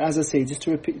only think, as I say, just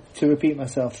to repeat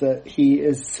myself, that he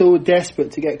is so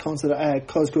desperate to get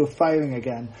Cosgrove firing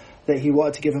again that he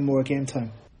wanted to give him more game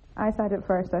time. I said it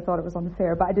first, I thought it was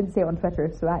unfair, but I didn't say it on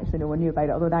Twitter, so actually no one knew about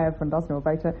it, although now everyone does know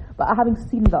about it. But having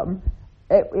seen them,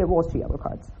 it was 2 yellow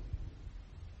cards.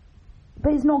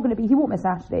 But it's not going to be, he won't miss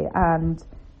Saturday, and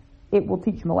it will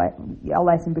teach him a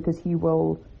lesson, because he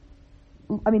will,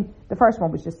 the first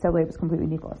one was just silly, it was completely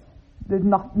needless. There's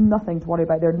nothing to worry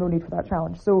about there, no need for that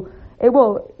challenge. So it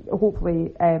will,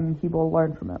 hopefully, he will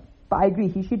learn from it. But I agree,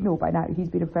 he should know by now. He's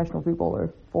been a professional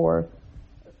footballer for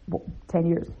 10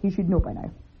 years. He should know by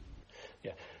now.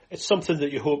 Yeah, it's something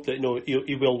that you hope that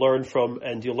he will learn from,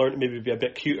 and he'll learn to maybe be a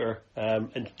bit cuter,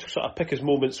 and sort of pick his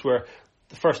moments where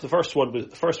the first one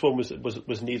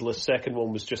was needless. Second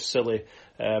one was just silly,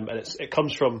 and it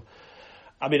comes from.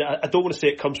 I don't want to say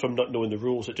it comes from not knowing the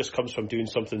rules. It just comes from doing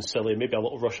something silly, maybe a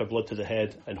little rush of blood to the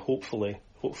head, and hopefully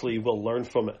he will learn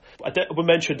from it. We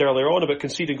mentioned earlier on about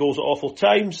conceding goals at awful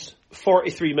times.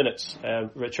 43 minutes,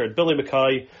 Richard. Billy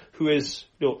Mackay, who is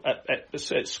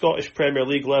at Scottish Premier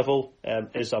League level,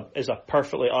 is a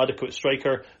perfectly adequate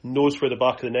striker. Knows where the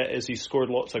back of the net is. He's scored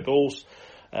lots of goals.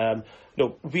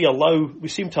 We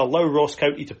seem to allow Ross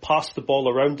County to pass the ball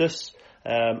around us,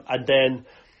 and then.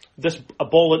 A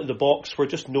ball into the box where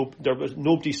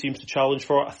nobody seems to challenge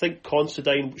for it. I think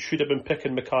Considine should have been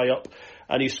picking Mackay up,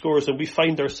 and he scores, and we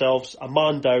find ourselves a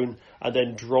man down and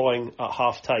then drawing at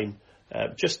half time.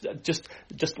 Just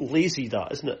lazy,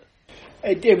 that, isn't it?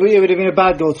 It would have been a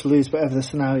bad goal to lose, whatever the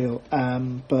scenario.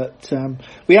 But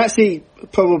we actually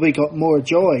probably got more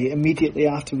joy immediately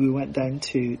after we went down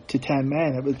to 10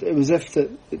 men. It was as if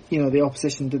the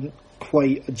opposition didn't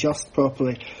quite adjust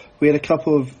properly. We had a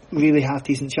couple of really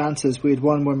half-decent chances. We had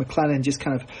one where McLennan just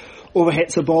kind of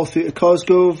overhits a ball through to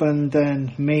Cosgrove, and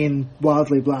then Main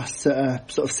wildly blasts at a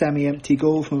sort of semi-empty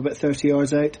goal from about 30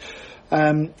 yards out.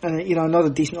 And another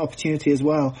decent opportunity as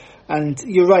well. And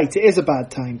you're right, it is a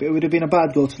bad time, but it would have been a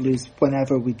bad goal to lose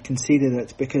whenever we'd conceded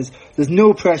it, because there's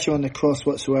no pressure on the cross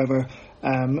whatsoever.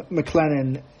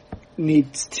 McLennan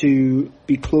needs to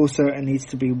be closer and needs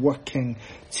to be working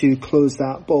to close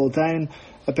that ball down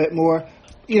a bit more.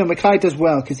 Mackay does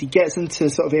well because he gets into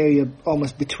sort of area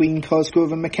almost between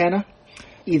Cosgrove and McKenna.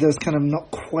 either's kind of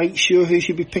not quite sure who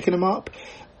should be picking him up.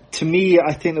 To me,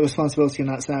 I think the responsibility in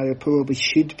that scenario probably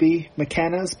should be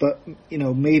McKenna's, but,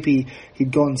 maybe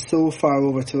he'd gone so far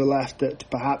over to the left that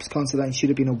perhaps Considine should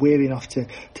have been aware enough to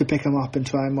pick him up and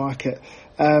try and mark it.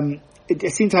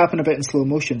 It seemed to happen a bit in slow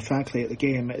motion, frankly, at the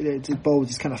game. The ball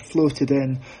just kind of floated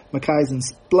in. McKayson's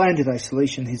splendid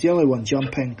isolation. He's the only one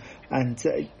jumping and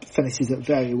finishes it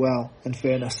very well, in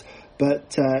fairness. But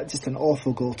just an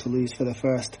awful goal to lose for the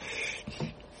first.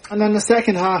 And then the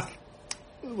second half,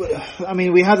 I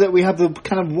mean, we have the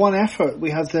kind of one effort.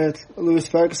 We have the Lewis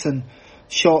Ferguson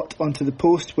shot onto the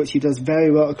post, which he does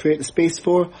very well to create the space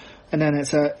for. And then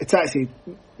it's actually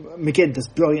McGinn does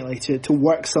brilliantly to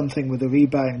work something with a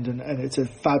rebound, and it's a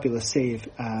fabulous save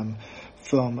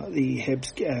from the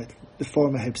Hibs, the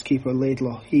former Hibs keeper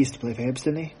Laidlaw. He used to play for Hibs,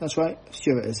 didn't he? That's right.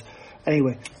 Sure it is.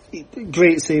 Anyway,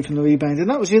 great save from the rebound, and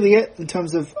that was really it in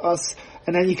terms of us.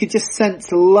 And then you could just sense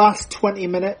the last 20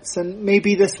 minutes, and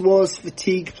maybe this was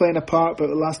fatigue playing a part, but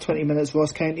the last 20 minutes,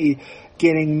 Ross County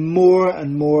gaining more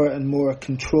and more and more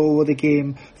control of the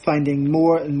game, finding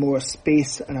more and more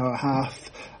space in our half.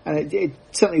 And it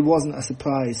certainly wasn't a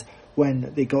surprise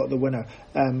when they got the winner.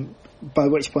 By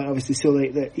which point, obviously, so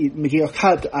late that McGeoch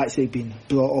had actually been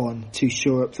brought on to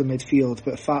shore up the midfield,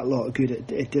 but a fat lot of good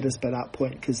it did us by that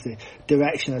point, because the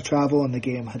direction of travel in the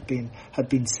game had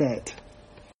been set.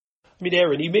 I mean,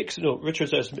 Erin, he makes,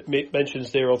 Richard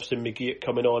mentions there, obviously, McGeoch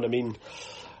coming on. I mean,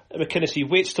 McInnes, he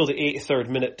waits till the 83rd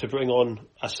minute to bring on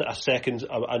a second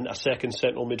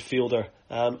central midfielder.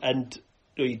 And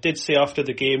he did say after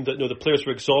the game that the players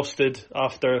were exhausted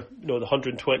after the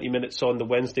 120 minutes on the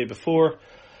Wednesday before.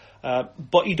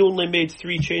 But he'd only made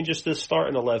 3 changes to the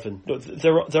starting 11.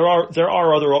 There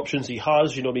are other options he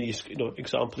has.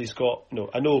 He's got.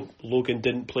 I know Logan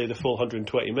didn't play the full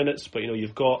 120 minutes, but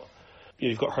you've got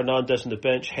Hernandez on the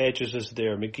bench, Hedges is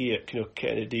there, McGeoch,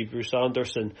 Kennedy, Bruce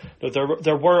Anderson.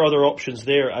 There were other options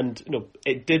there, and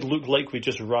it did look like we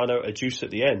just ran out of juice at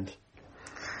the end.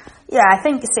 Yeah, I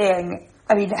think he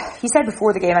said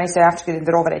before the game, and he said after the game,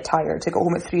 they're all very tired to go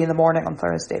home at 3 a.m. on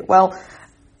Thursday. Well,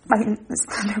 they're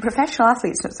professional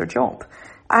athletes, and it's their job.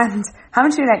 And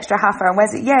having to do an extra half hour on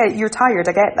Wednesday, yeah, you're tired,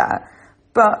 I get that.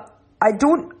 But I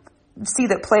don't see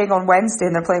that playing on Wednesday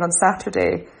and then playing on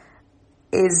Saturday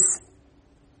is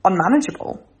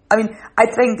unmanageable. I mean, I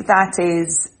think that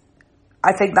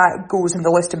goes in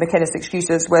the list of McInnes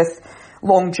excuses with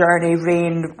long journey,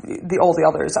 rain, all the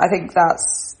others. I think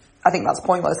that's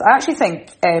pointless. I actually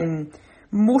think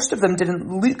most of them didn't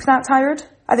look that tired.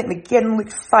 I think McGinn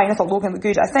looked fine. I thought Logan looked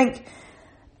good. I think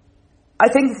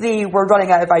they were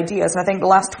running out of ideas, and I think the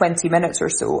last 20 minutes or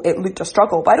so it looked a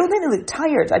struggle. But I don't think they looked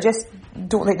tired. I just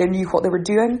don't think they knew what they were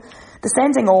doing. The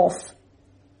sending off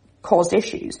caused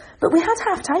issues, but we had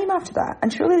half time after that,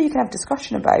 and surely you can have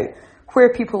discussion about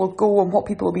where people will go and what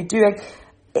people will be doing.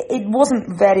 It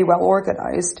wasn't very well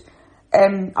organised.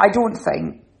 I don't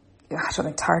think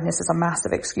tiredness is a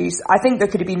massive excuse. I think there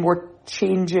could have been more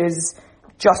changes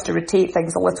just to rotate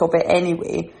things a little bit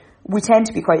anyway. We tend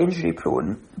to be quite injury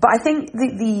prone, but I think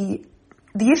the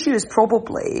issue is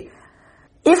probably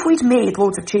if we'd made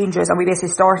loads of changes and we basically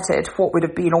started what would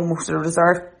have been almost a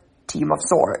reserve team of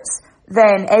sorts,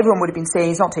 then everyone would have been saying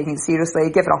he's not taking it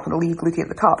seriously, giving up on the league, looking at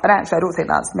the cup. And actually, I don't think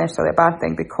that's necessarily a bad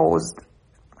thing, because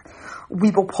we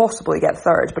will possibly get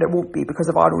third, but it won't be because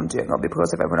of our own doing, it'll be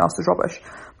because of everyone else's rubbish.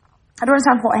 I don't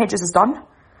understand what Hedges has done.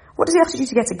 What does he have to do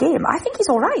to get a game? I think he's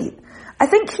all right. I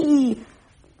think he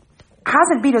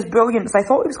hasn't been as brilliant as I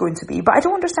thought he was going to be, but I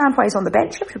don't understand why he's on the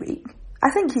bench every week.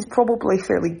 I think he's probably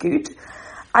fairly good.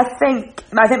 I think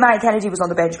Mike Kennedy was on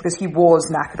the bench because he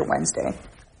was knackered on Wednesday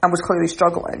and was clearly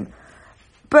struggling.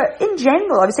 But in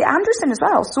general, I would say Anderson as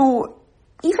well. So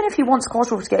even if he wants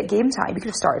Cosgrove to get game time, he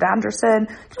could have started Anderson.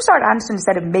 He could have started Anderson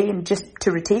instead of Main just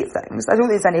to rotate things. I don't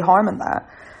think there's any harm in that.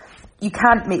 You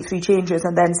can't make 3 changes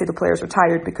and then say the players were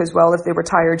tired because, well, if they were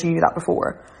tired, you knew that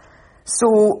before.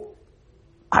 So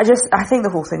I think the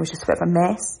whole thing was just a bit of a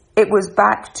mess. It was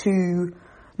back to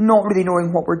not really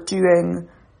knowing what we're doing,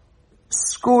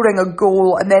 scoring a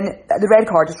goal, and then the red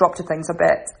card disrupted things a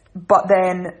bit. But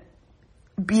then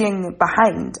being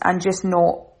behind and just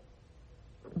not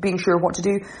being sure what to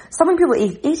do. Some people,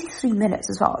 83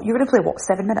 minutes as well. You're going to play,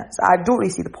 7 minutes? I don't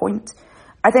really see the point.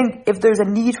 I think if there's a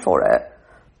need for it,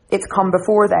 it's come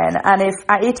before then. And if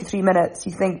at 83 minutes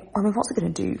you think, what's it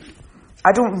going to do?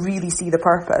 I don't really see the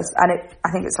purpose. And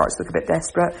I think it starts to look a bit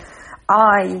desperate.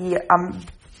 I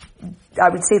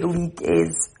would say the league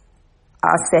is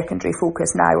a secondary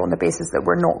focus now on the basis that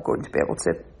we're not going to be able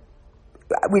to.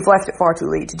 We've left it far too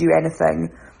late to do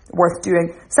anything worth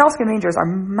doing. Celtic and Rangers are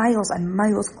miles and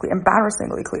miles clear,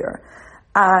 embarrassingly clear.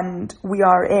 and we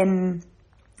are in,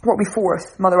 what we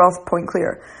fourth, Motherwell point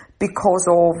clear, because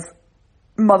of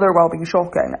Motherwell being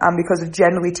shocking and because of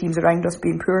generally teams around us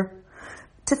being poor.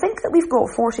 To think that we've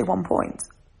got 41 points,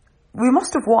 we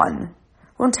must have won.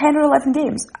 We're on 10 or 11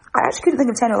 games. I actually couldn't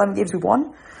think of 10 or 11 games we've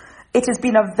won. It has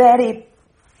been a very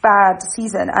bad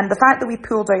season, and the fact that we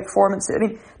pulled out performances, I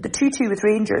mean, the 2-2 with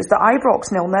Rangers, the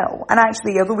Ibrox 0-0, and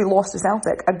actually, although we lost to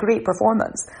Celtic, a great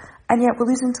performance, and yet we're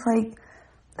losing to, like,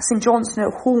 St Johnstone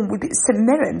at home. We beat St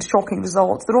Mirren, shocking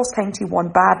results. The Ross County one,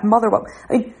 bad. Motherwell.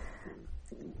 I mean,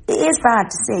 it is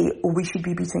bad to say, oh, we should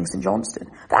be beating St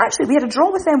Johnstone. But actually, we had a draw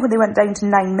with them when they went down to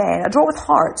 9 men, a draw with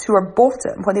Hearts, who are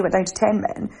bottom, when they went down to 10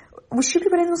 men. We should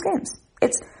be winning those games.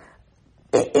 It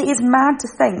is mad to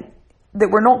think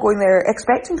that we're not going there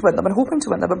expecting to win them and hoping to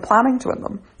win them and planning to win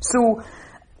them. So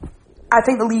I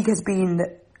think the league has been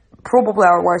probably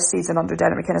our worst season under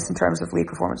Derek McInnes in terms of league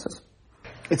performances.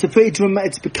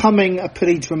 It's becoming a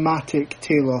pretty dramatic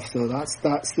tail off, though. That's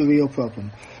the real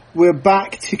problem. We're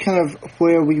back to kind of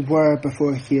where we were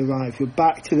before he arrived. We're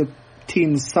back to the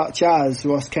teams such as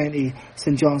Ross County,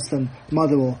 St Johnstone,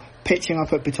 Motherwell, pitching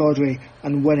up at Pittodrie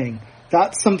and winning.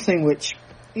 That's something which,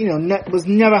 was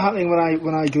never happening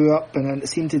when I grew up, and then it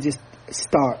seemed to just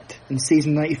start in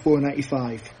season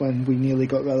 94-95 when we nearly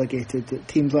got relegated. That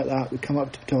teams like that would come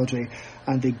up to Pittodrie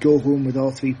and they'd go home with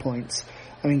all 3 points.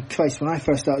 I mean, Christ, when I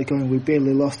first started going, we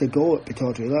barely lost a goal at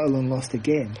Pittodrie, let alone lost a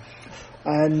game.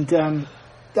 And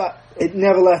that it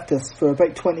never left us for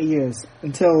about 20 years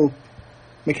until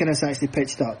McInnes actually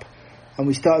pitched up, and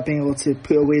we started being able to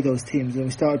put away those teams, and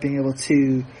we started being able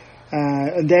to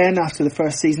and then after the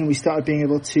first season we started being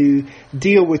able to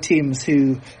deal with teams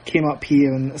who came up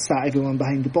here and sat everyone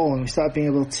behind the ball, and we started being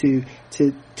able to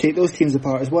take those teams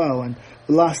apart as well. And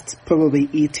the last probably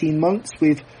 18 months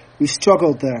we've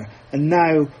struggled there, and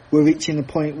now we're reaching the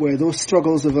point where those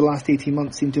struggles of the last 18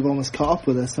 months seem to have almost caught up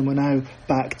with us, and we're now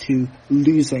back to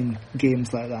losing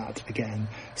games like that again.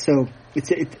 So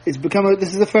it's become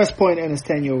this is the first point in his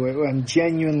tenure where I'm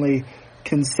genuinely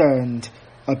concerned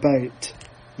about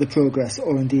the progress,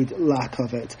 or indeed lack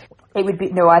of it. I think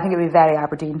it would be very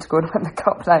Aberdeen to go and win the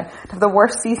Cup now. To have the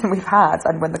worst season we've had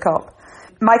and win the Cup.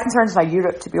 My concern is now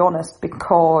Europe, to be honest,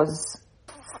 because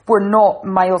we're not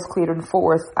miles clear in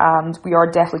fourth, and we are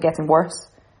definitely getting worse,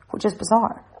 which is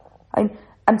bizarre.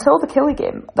 Until the Killie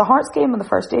game, the Hearts game on the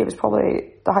first day was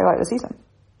probably the highlight of the season.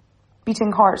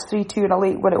 Beating Hearts 3-2 in a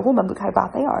late win at home, and look how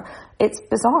bad they are. It's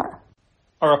bizarre.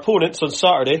 Our opponents on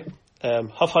Saturday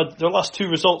have had their last 2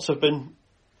 results have been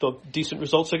decent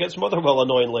results against Motherwell,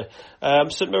 annoyingly.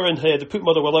 St Mirren, they put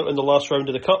Motherwell out in the last round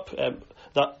of the Cup. And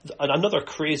another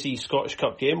crazy Scottish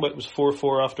Cup game. It was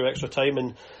 4-4 after extra time,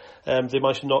 and they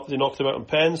managed to knock them out on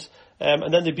pens.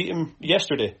 And then they beat them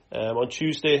yesterday, on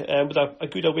Tuesday, with a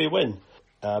good away win.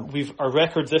 Our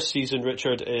record this season,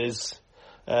 Richard, is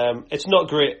it's not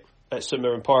great at St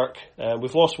Mirren Park.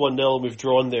 We've lost 1-0 and we've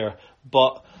drawn there,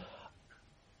 but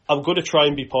I'm going to try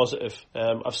and be positive.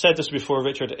 I've said this before,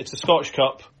 Richard. It's the Scottish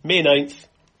Cup, May 9th.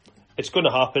 It's going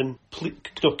to happen. Please,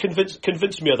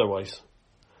 convince me otherwise.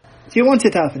 Do you want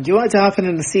it to happen? Do you want it to happen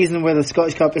in the season where the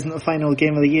Scottish Cup isn't the final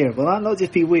game of the year? Will that not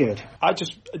just be weird?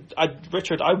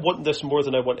 Richard, I want this more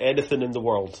than I want anything in the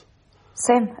world.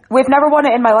 Same. We've never won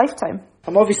it in my lifetime.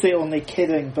 I'm obviously only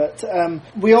kidding, but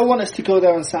we all want us to go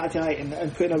there on Saturday night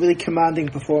and put in a really commanding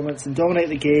performance and dominate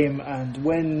the game and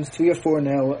win 3 or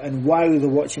 4-0 and wow the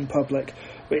watching public.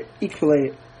 But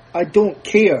equally, I don't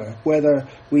care whether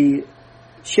we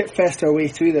shitfest our way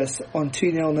through this on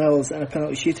 2-0 and a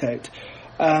penalty shootout.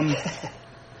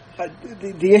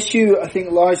 The issue, I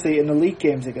think, largely in the league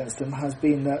games against them has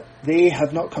been that they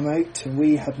have not come out and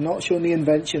we have not shown the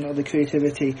invention or the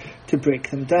creativity to break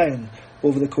them down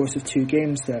over the course of 2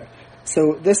 games there.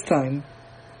 So this time,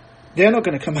 they're not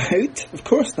going to come out. Of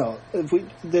course not.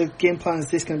 The game plan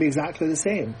is just going to be exactly the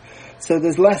same. So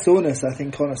there's less onus, I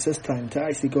think, on us this time to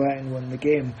actually go out and win the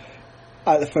game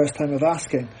at the first time of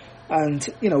asking. And,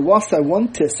 whilst I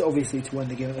want us, obviously, to win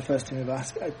the game at the first time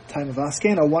of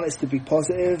asking, I want us to be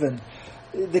positive, and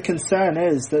the concern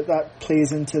is that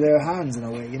plays into their hands in a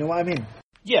way. You know what I mean?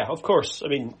 Yeah, of course. I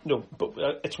mean, but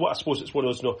I suppose it's one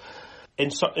of those,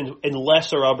 in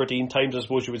lesser Aberdeen times, I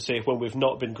suppose you would say, when we've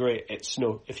not been great, it's,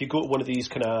 if you go to one of these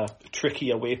kind of tricky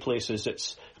away places,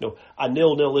 it's, a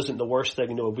 0-0 isn't the worst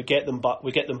thing. We get them back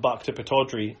to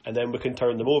Pittodrie, and then we can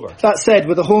turn them over. That said,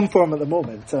 with the home form at the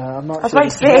moment, I'm not sure.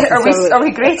 Are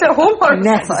we great at home or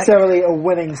necessarily a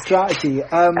winning strategy?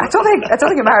 I don't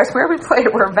think it matters where we play.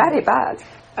 We're very bad.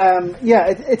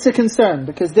 It's a concern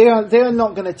because they are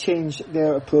not going to change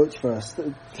their approach for us.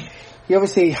 He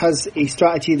obviously has a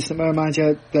strategy, the St Mirren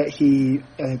manager, that he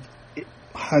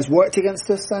has worked against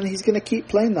us, and he's going to keep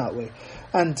playing that way.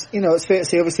 And it's fair to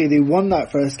say, obviously they won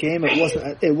that first game.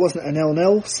 It wasn't a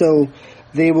 0-0, so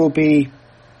they will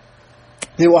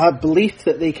have belief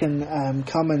that they can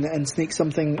come and sneak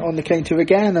something on the counter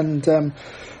again. And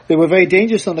they were very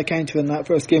dangerous on the counter in that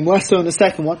first game, less so in the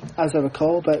second one, as I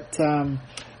recall. But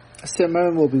St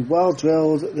Mirren will be well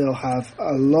drilled. They'll have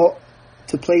a lot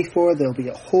to play for. They'll be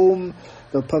at home.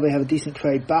 They'll probably have a decent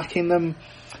crowd backing them.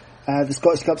 The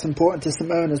Scottish Cup's important to St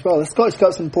Mirren as well. The Scottish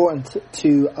Cup's important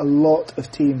to a lot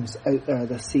of teams out there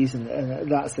this season,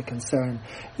 and that's the concern.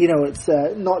 It's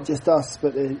not just us,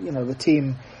 but the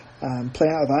team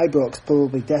playing out of Ibrox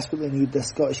probably desperately need the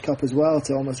Scottish Cup as well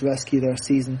to almost rescue their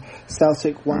season.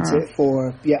 Celtic want it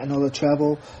for yet another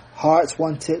treble. Hearts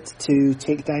want it to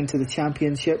take down to the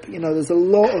Championship. There's a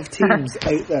lot of teams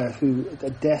out there who are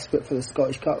desperate for the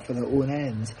Scottish Cup for their own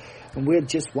ends, and we're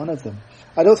just one of them.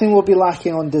 I don't think we'll be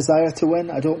lacking on desire to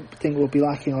win. I don't think we'll be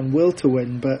lacking on will to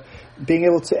win, but being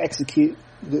able to execute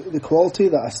the quality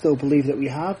that I still believe that we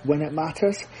have when it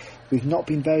matters, we've not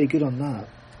been very good on that.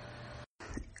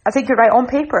 I think you're right. On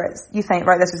paper, you think,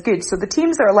 right, this is good. So the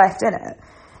teams that are left in it,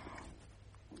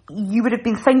 you would have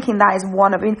been thinking that is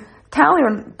one of... Cali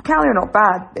are not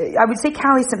bad. I would say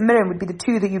Cali St Mirren would be the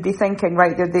two that you'd be thinking,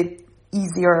 right, they're the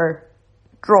easier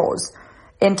draws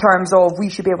in terms of we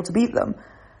should be able to beat them.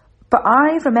 But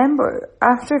I remember,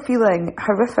 after feeling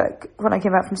horrific when I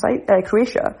came back from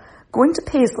Croatia, going to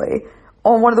Paisley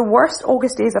on one of the worst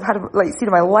August days I've seen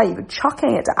in my life,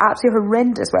 chucking it to absolutely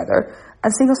horrendous weather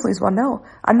and seeing us lose 1-0.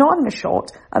 I'm not having a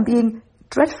shot. I'm being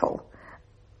dreadful.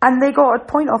 And they got a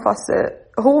point off us at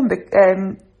home,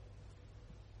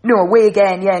 away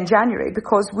again, in January,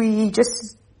 because we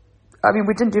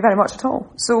didn't do very much at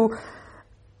all. So,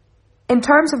 in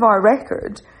terms of our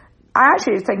record, I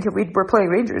actually think if we were playing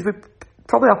Rangers, we'd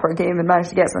probably up our game and manage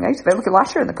to get something out of it. Look at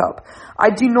last year in the Cup. I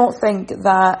do not think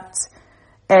that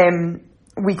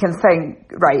we can think,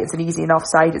 right, it's an easy enough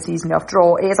side, it's an easy enough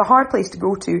draw. It is a hard place to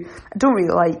go to. I don't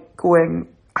really like going,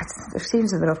 their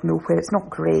stadium's in the middle of nowhere, it's not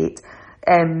great.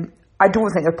 I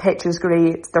don't think their pitch is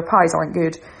great, their pies aren't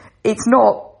good. It's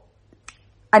not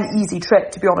an easy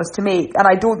trip, to be honest, to make. And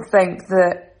I don't think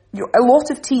that, a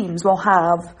lot of teams will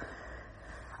have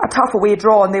a tough away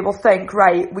draw and they will think,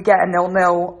 right, we get a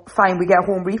 0-0, fine, we get a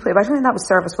home replay. But I don't think that would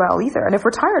serve us well either. And if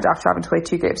we're tired after having to play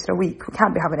 2 games in a week, we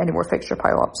can't be having any more fixture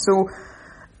pile-ups. So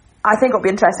I think it'll be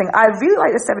interesting. I really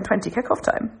like the 7:20 kickoff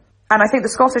time. And I think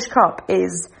the Scottish Cup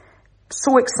is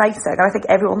so exciting. And I think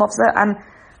everyone loves it. And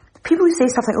people who say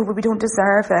stuff like, but we don't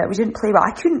deserve it, we didn't play well,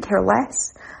 I couldn't care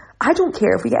less. I don't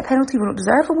care if we get a penalty we don't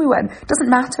deserve when we win. It doesn't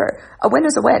matter. A win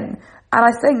is a win. And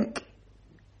I think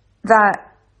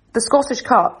that the Scottish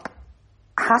Cup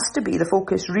has to be the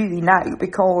focus really now,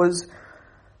 because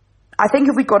I think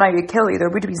if we'd gone out of Killie,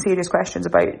 there would have been serious questions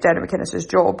about Derek McInnes'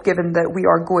 job, given that we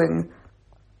are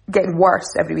getting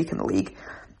worse every week in the league.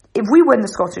 If we win the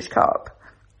Scottish Cup,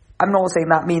 I'm not saying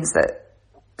that means that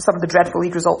some of the dreadful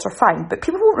league results are fine, but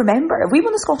people won't remember. If we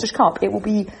win the Scottish Cup, it will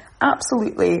be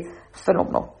absolutely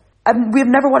phenomenal. We've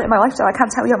never won it in my lifetime. I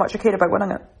can't tell you how much I care about winning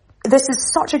it. This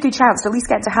is such a good chance to at least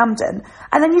get to Hampden,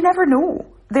 and then you never know.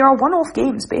 They are one-off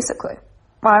games, basically.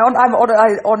 I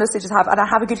honestly just have, and I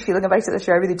have a good feeling about it this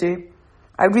year. I really do.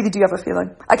 I really do have a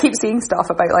feeling. I keep seeing stuff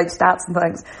about stats and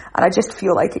things, and I just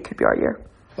feel like it could be our year.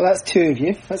 Well, that's 2 of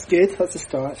you. That's good. That's a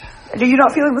start. Are you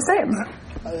not feeling the same?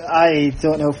 I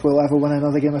don't know if we'll ever win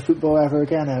another game of football ever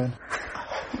again, Erin.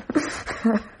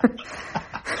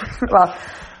 Well,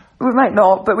 we might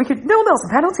not, but we could 0-0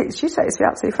 and penalties. She's right, it's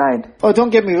absolutely fine. Oh,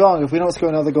 don't get me wrong. If we don't score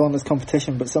another goal in this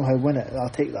competition, but somehow win it, I'll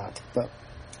take that. But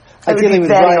ideally, with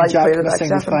Ryan Jack missing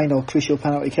the final crucial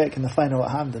penalty kick in the final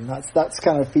at Hampden, that's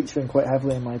kind of featuring quite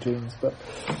heavily in my dreams. But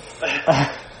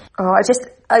I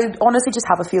honestly just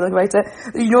have a feeling about it.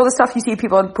 You know the stuff you see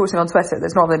people posting on Twitter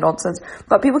that's normally nonsense,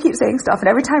 but people keep saying stuff, and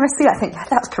every time I see it, I think, yeah,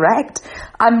 that's correct.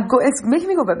 It's making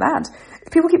me go a bit mad.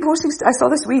 People keep posting I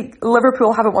saw this week,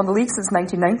 Liverpool haven't won the league since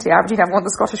 1990, Aberdeen haven't won the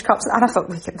Scottish Cups, and I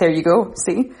thought, there you go,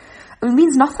 see? It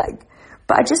means nothing.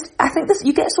 But I think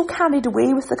you get so carried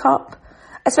away with the Cup,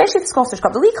 especially the Scottish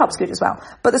Cup. The League Cup's good as well,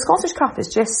 but the Scottish Cup is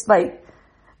just it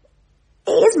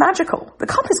is magical. The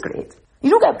Cup is great. You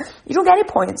don't get any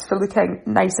points for looking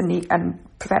nice and neat and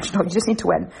professional. You just need to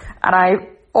win. And I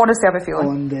honestly have a feeling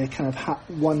on the kind of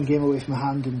one game away from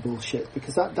Hampden bullshit,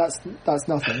 because that's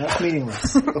nothing. That's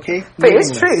meaningless. Okay, but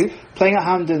it's true. Playing at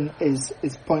Hampden is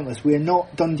pointless. We are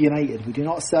not Dundee United. We do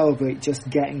not celebrate just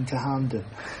getting to Hampden.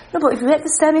 No, but if we get to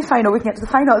the semi-final, we can get to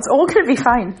the final. It's all going to be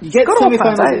fine. You get to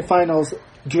semi-finals and finals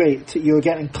great. You're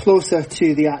getting closer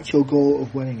to the actual goal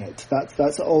of winning it.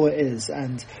 That's all it is.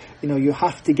 And, you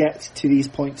have to get to these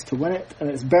points to win it. And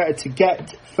it's better to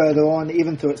get further on,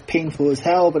 even though it's painful as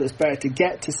hell, but it's better to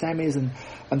get to semis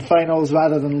and finals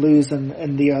rather than lose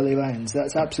in the early rounds.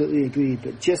 That's absolutely agreed.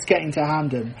 But just getting to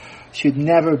Hampden should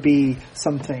never be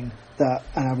something that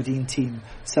an Aberdeen team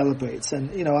celebrates.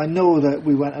 And, I know that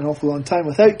we went an awful long time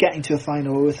without getting to a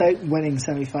final or without winning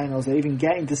semi-finals or even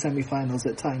getting to semi-finals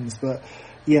at times. But,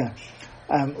 yeah,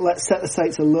 let's set the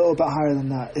sights a little bit higher than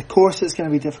that. Of course, it's going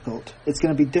to be difficult. It's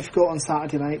going to be difficult on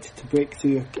Saturday night to break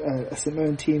through a St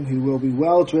Mirren team who will be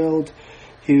well drilled,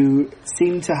 who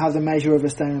seem to have the measure of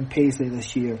us down in Paisley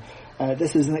this year.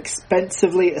 This is an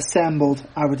expensively assembled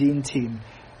Aberdeen team.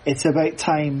 It's about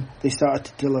time they started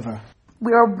to deliver.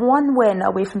 We are 1 win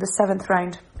away from the 7th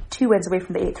round, 2 wins away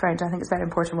from the 8th round. I think it's very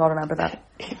important we'll remember that.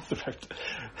 It's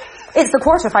the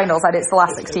quarterfinals and it's the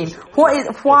last 16.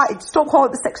 Why? Stop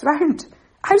calling it the 6th round.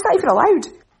 How's that even allowed?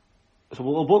 So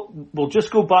we'll just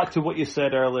go back to what you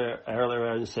said earlier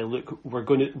and say, look,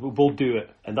 we'll do it,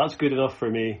 and that's good enough for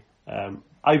me.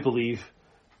 I believe.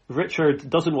 Richard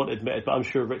doesn't want to admit it, but I'm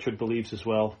sure Richard believes as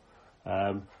well.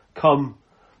 Come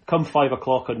 5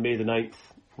 o'clock on May the 9th,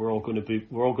 we're all going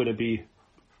to be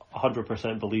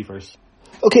 100% believers.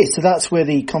 Okay, so that's where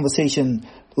the conversation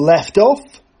left off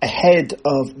ahead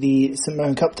of the St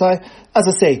Mirren Cup tie. As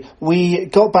I say, we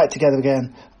got back together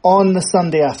again on the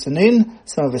Sunday afternoon,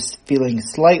 some of us feeling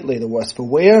slightly the worse for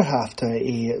wear after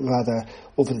a rather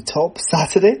over-the-top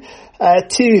Saturday,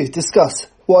 to discuss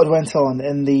what went on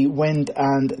in the wind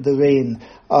and the rain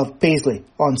of Paisley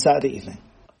on Saturday evening.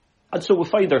 And so we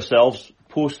find ourselves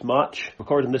post-match,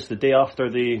 recording this the day after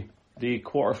the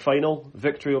quarter-final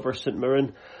victory over St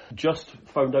Mirren. Just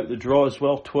found out the draw as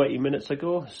well 20 minutes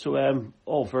ago, so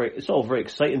it's all very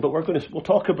exciting. But we'll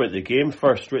talk about the game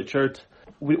first, Richard.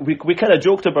 We kind of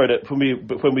joked about it when we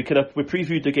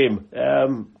previewed the game.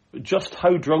 Just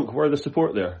how drunk were the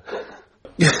support there?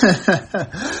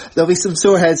 There'll be some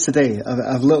sore heads today.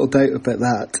 I've little doubt about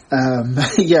that.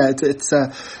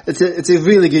 It's a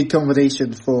really good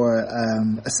combination for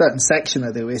a certain section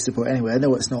of the away support. Anyway, I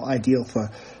know it's not ideal for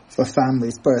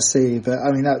families per se, but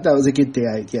I mean that was a good day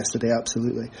out yesterday.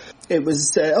 Absolutely, it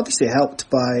was obviously helped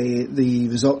by the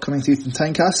result coming through from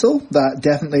Tynecastle. That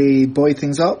definitely buoyed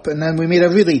things up, and then we made a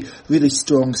really, really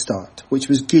strong start, which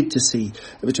was good to see.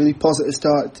 It was a really positive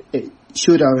start. It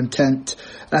showed our intent,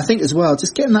 and I think as well,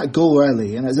 just getting that goal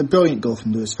early, and it was a brilliant goal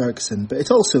from Lewis Ferguson, but it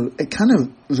kind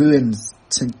of ruins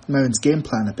St Mirren's game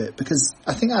plan a bit, because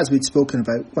I think, as we'd spoken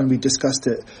about when we discussed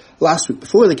it last week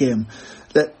before the game,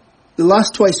 that the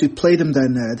last twice we played them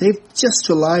down there, they've just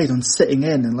relied on sitting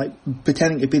in and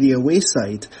pretending to be the away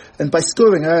side. And by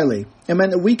scoring early, it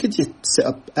meant that we could just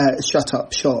shut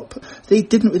up shop. They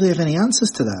didn't really have any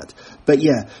answers to that. But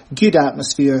yeah, good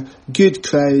atmosphere, good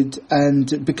crowd,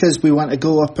 and because we went a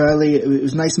goal up early, it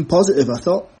was nice and positive, I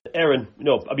thought. Erin,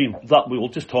 that we will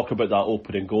just talk about that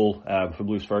opening goal from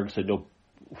Lewis Ferguson.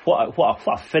 What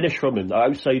a finish from him,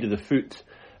 outside of the foot.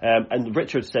 And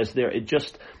Richard says there,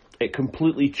 it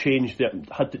completely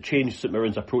had to change St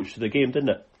Mirren's approach to the game, didn't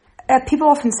it? People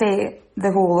often say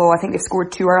the whole, I think they've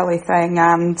scored too early thing,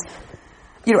 and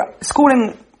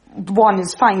scoring 1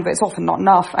 is fine, but it's often not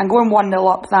enough. And going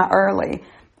 1-0 up that early,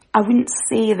 I wouldn't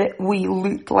say that we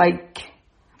looked like,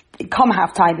 come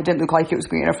half time, it didn't look like it was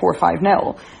going to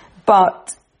 4-5-0.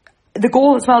 But the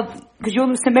goal as well, because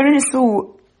St Mirren is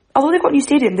so, although they've got a new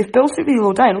stadium, they've built it really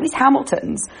low down. At least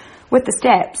Hamilton's, with the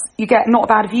steps, you get not a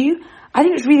bad view. I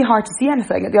think it was really hard to see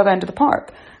anything at the other end of the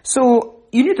park. So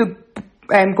you knew the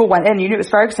goal went in, you knew it was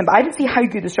Ferguson, but I didn't see how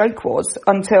good the strike was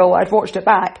until I'd watched it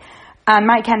back. And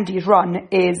Mike Kennedy's run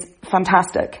is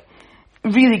fantastic.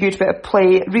 Really good bit of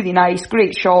play, really nice,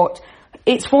 great shot.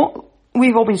 It's what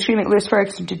we've all been screaming at Lewis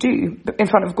Ferguson to do in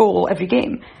front of goal every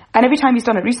game. And every time he's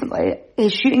done it recently,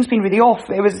 his shooting's been really off.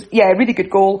 It was, a really good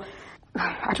goal.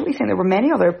 I don't really think there were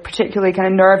many other particularly kind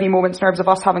of nervy moments in terms of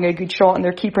us having a good shot and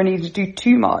their keeper needed to do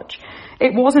too much.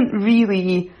 It wasn't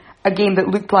really a game that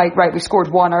looked like, right, we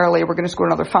scored 1 early, we're going to score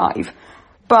another 5.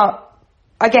 But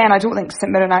again, I don't think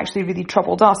St Mirren actually really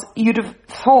troubled us. I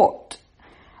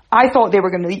thought they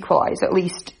were going to equalise at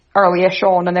least early-ish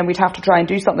on, and then we'd have to try and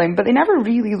do something. But they never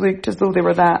really looked as though they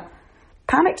were that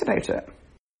panicked about it.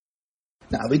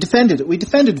 No, we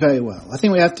defended very well. I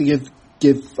think we have to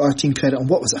give our team credit on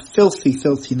what was a filthy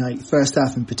night, first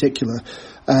half in particular.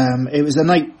 It was a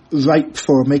night ripe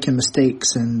for making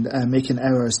mistakes and making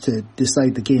errors to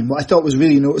decide the game. What I thought was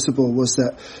really noticeable was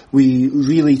that we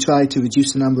really tried to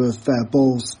reduce the number of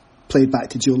balls played back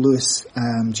to Joe Lewis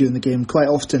during the game. Quite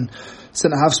often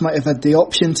centre-halves might have had the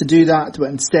option to do that, but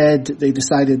instead they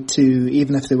decided to,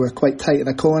 even if they were quite tight in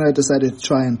a corner, decided to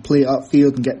try and play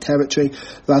upfield and get territory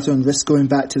rather than risk going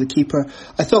back to the keeper.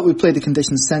 I thought we played the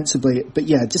conditions sensibly, but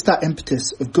yeah, just that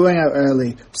impetus of going out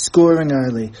early, scoring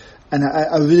early, and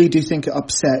I really do think it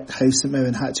upset how St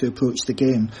Mirren had to approach the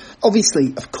game.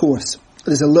 Obviously, of course,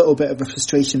 there's a little bit of a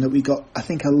frustration that we got, I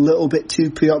think, a little bit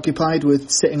too preoccupied with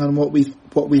sitting on what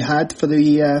we had for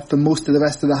most of the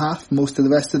rest of the half, most of the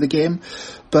rest of the game.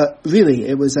 But really,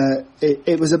 it was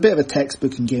a bit of a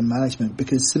textbook in game management,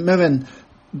 because St Mirren,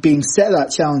 being set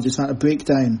that challenge of trying to break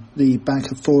down the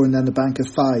bank of 4 and then the bank of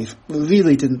 5,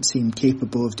 really didn't seem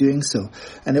capable of doing so,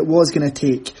 and it was going to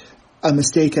take a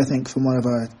mistake, I think, from one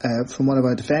of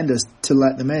our defenders to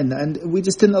let them in, and we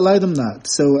just didn't allow them that.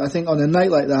 So I think on a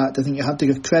night like that, I think you have to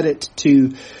give credit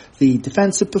to the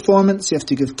defensive performance, you have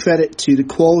to give credit to the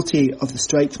quality of the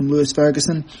strike from Lewis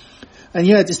Ferguson, and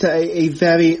yeah, just a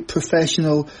very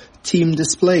professional team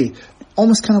display.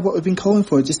 Almost kind of what we've been calling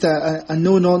for, just a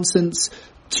no-nonsense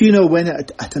 2-0 win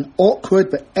at an awkward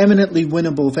but eminently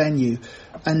winnable venue,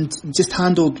 and just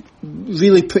handled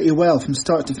really pretty well from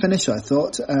start to finish, I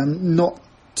thought. Not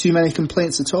too many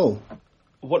complaints at all.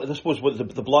 What I suppose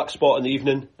the black spot in the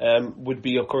evening would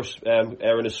be, of course,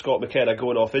 Erin, is Scott McKenna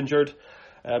going off injured.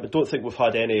 I don't think we've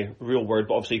had any real word,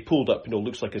 but obviously he pulled up,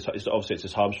 looks like obviously it's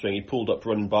his hamstring. He pulled up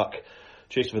running back,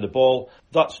 chasing for the ball.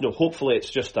 That's hopefully it's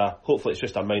just a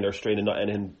minor strain and not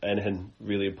anything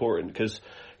really important, because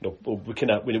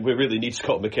we really need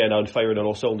Scott McKenna on firing on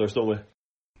all cylinders, don't we?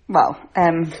 Well,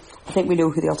 I think we know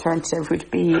who the alternative would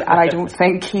be, and I don't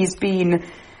think he's been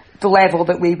the level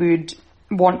that we would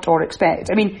want or expect.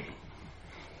 I mean,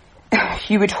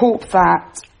 you would hope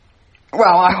that,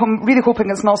 well, I'm really hoping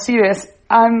it's not serious.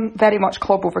 I'm very much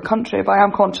club over country, but I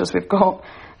am conscious we've got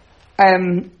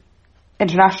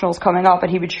internationals coming up,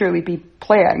 and he would surely be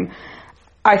playing.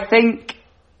 I think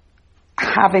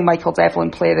having Michael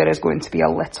Devlin play there is going to be a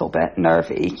little bit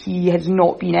nervy. He has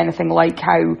not been anything like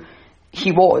how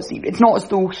he was. It's not as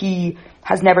though he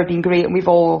has never been great and we've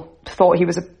all thought he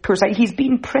was a poor side. He's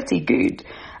been pretty good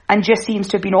and just seems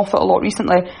to have been off it a lot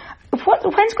recently.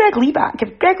 When's Greg Lee back?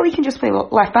 If Greg Lee can just play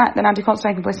left back, then Andy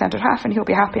Considine can play centre half and he'll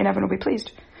be happy and everyone will be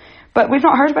pleased. But we've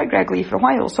not heard about Greg Lee for a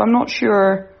while, so I'm not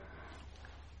sure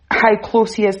how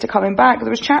close he is to coming back. There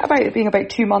was chat about it being about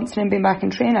 2 months and him being back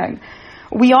in training.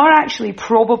 We are actually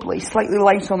probably slightly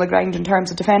light on the ground in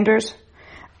terms of defenders,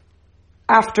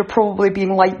 after probably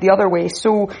being light the other way.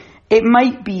 So it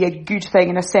might be a good thing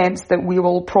in a sense that we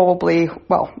will probably,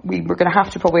 we're going to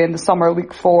have to probably in the summer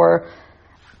look for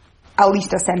at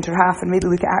least a centre half and maybe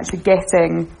look at actually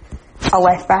getting a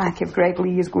left back if Greg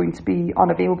Lee is going to be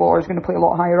unavailable or is going to play a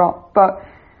lot higher up. But,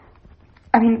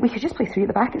 I mean, we could just play 3 at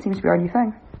the back. It seems to be our new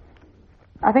thing.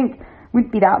 I think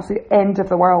wouldn't be the absolute end of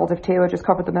the world if Taylor just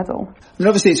covered the middle. And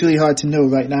obviously it's really hard to know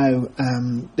right now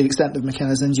the extent of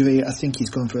McKenna's injury. I think he's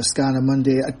gone for a scan on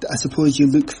Monday. I suppose you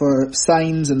look for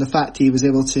signs, and the fact he was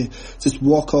able to just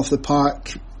walk off the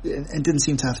park and didn't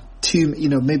seem to have too,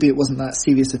 maybe it wasn't that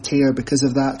serious a tear because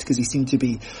of that, because he seemed to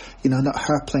be, not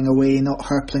hurpling away, not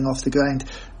hurpling off the ground.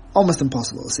 Almost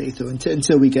impossible to say though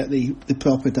until we get the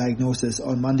proper diagnosis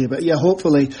on Monday. But yeah,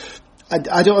 hopefully,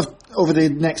 I don't have, over the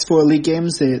next 4 league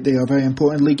games, they are very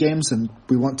important league games and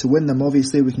we want to win them.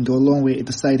 Obviously we can go a long way to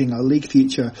deciding our league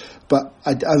future, but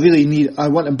I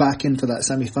want him back in for that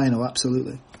semi-final,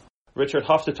 absolutely. Richard,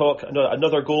 have to talk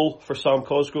another goal for Sam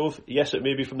Cosgrove. Yes, it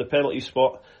may be from the penalty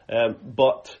spot,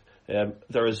 but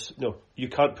there is you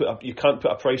can't put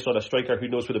a price on a striker who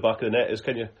knows where the back of the net is,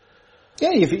 can you?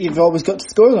 Yeah, you've always got to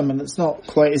score them, and it's not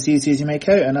quite as easy as you make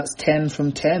out, and that's 10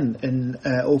 from 10 in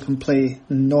open play,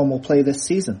 normal play this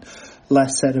season.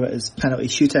 Less said of it as penalty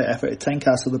shootout effort at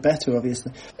Tynecastle, the better,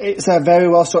 obviously. It's a very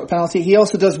well struck penalty. He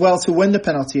also does well to win the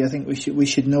penalty, I think we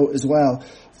should note as well,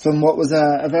 from what was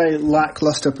a very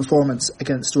lacklustre performance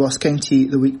against Ross County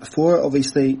the week before.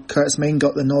 Obviously, Curtis Main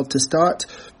got the nod to start,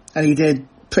 and he did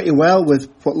pretty well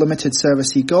with what limited service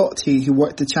he got. He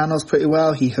worked the channels pretty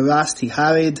well. He harassed, he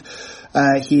harried.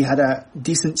 He had a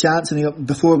decent chance, and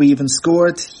before we even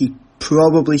scored, he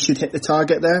probably should hit the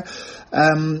target there.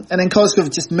 And then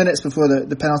Cosgrove, just minutes before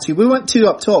the penalty, we went 2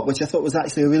 up top, which I thought was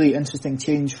actually a really interesting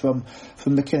change from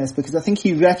McInnes, because I think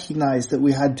he recognised that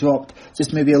we had dropped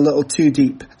just maybe a little too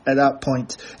deep at that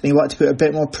point, and he wanted to put a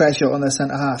bit more pressure on their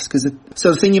centre halves.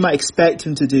 So the thing you might expect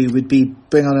him to do would be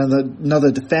bring on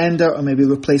another defender, or maybe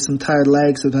replace some tired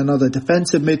legs with another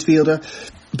defensive midfielder.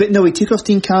 But no, he took off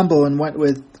Dean Campbell and went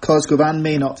with Cosgrove and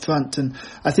Main up front, and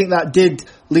I think that did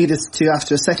lead us to,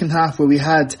 after a second half where we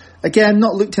had, again,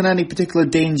 not looked in any particular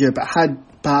danger, but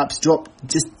had perhaps dropped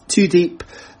just too deep,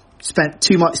 spent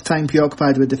too much time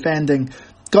preoccupied with defending,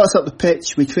 got us up the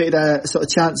pitch. We created a sort of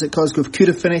chance that Cosgrove could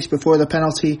have finished before the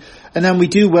penalty, and then we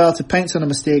do well to pounce on a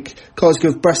mistake.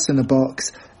 Cosgrove bursts in the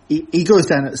box. He goes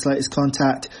down at the slightest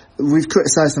contact. We've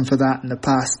criticised him for that in the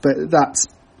past, but that's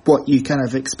what you kind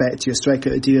of expect your striker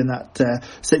to do in that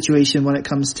situation when it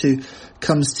comes to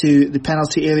the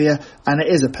penalty area, and it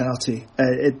is a penalty.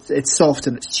 It's soft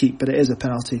and it's cheap, but it is a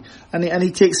penalty, and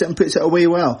he takes it and puts it away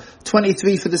well.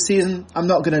 23 for the season. I'm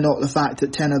not going to knock the fact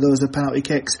that 10 of those are penalty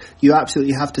kicks. You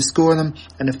absolutely have to score them,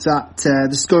 and if the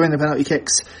scoring the penalty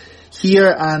kicks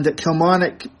here and at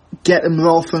Kilmarnock get them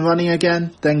off and running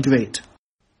again, then great.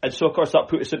 And so, of course, that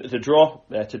put us into the draw,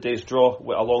 today's draw,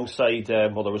 alongside, there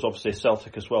was obviously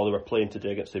Celtic as well. They were playing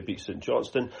today against, they beat St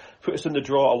Johnstone. Put us in the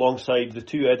draw alongside the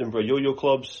two Edinburgh Yo-Yo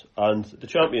clubs and the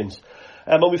champions.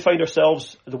 And we find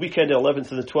ourselves the weekend, the 11th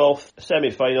and the 12th,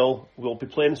 semi-final. We'll be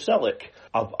playing Celtic.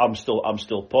 I'm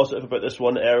still positive about this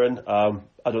one, Erin. I don't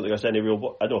think there's any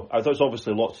real. I know there's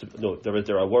obviously lots of. No,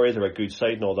 they're a worry, they're a good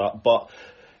side and all that. But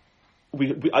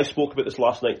I spoke about this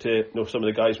last night to some of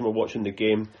the guys when we were watching the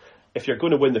game. If you're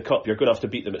going to win the cup, you're going to have to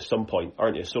beat them at some point,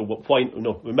 aren't you? So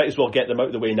we might as well get them out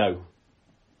of the way now.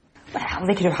 Well,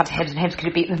 they could have had Hibs, and Hibs could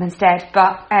have beaten them instead.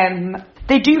 But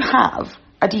they do have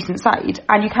a decent side,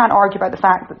 and you can't argue about the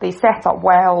fact that they set up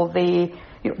well.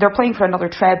 They're playing for another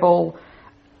treble.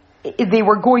 They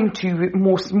were going to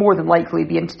more than likely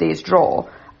be in today's draw,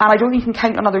 and I don't think you can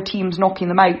count on other teams knocking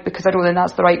them out, because I don't think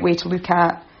that's the right way to look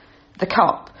at the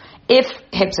cup. If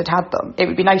Hibs had them, it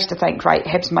would be nice to think, right,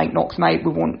 Hibs might knock them out,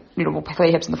 we'll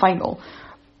play Hibs in the final.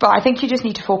 But I think you just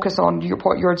need to focus on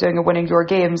what you're doing and winning your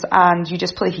games, and you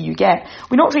just play who you get.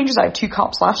 We knocked Rangers out of 2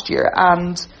 cups last year,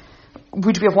 and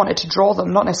would we have wanted to draw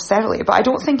them? Not necessarily, but I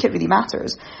don't think it really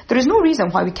matters. There is no reason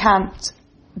why we can't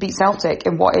beat Celtic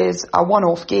in what is a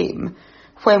one-off game,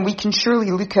 when we can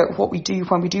surely look at what we do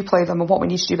when we do play them and what we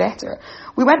need to do better.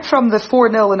 We went from the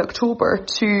 4-0 in October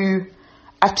to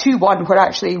a 2-1, where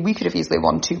actually we could have easily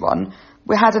won 2-1.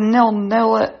 We had a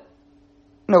 0-0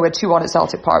 we had 2-1 at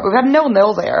Celtic Park. We've had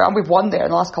 0-0 there, and we've won there in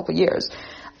the last couple of years.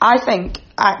 I think,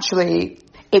 actually,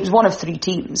 it was one of 3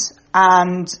 teams,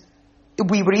 and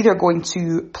we were either going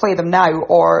to play them now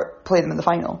or play them in the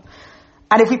final.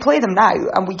 And if we play them now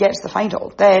and we get to the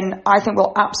final, then I think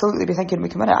we'll absolutely be thinking we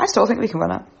can win it. I still think we can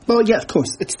win it. Well, yeah, of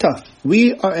course. It's tough.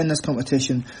 We are in this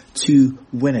competition to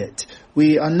win it.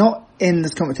 We are not in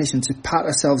this competition to pat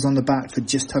ourselves on the back for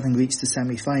just having reached the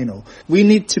semi-final. We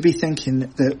need to be thinking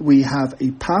that we have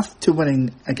a path to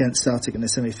winning against Celtic in the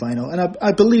semi-final. And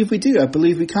I believe we do. I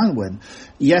believe we can win.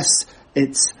 Yes,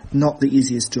 it's not the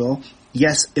easiest draw.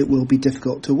 Yes, it will be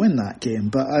difficult to win that game.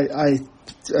 But I've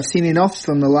seen enough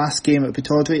from the last game at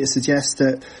Pittodrie to suggest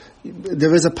that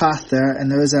there is a path there, and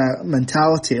there is a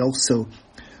mentality also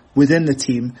within the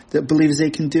team that believes they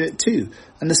can do it too.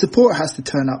 And the support has to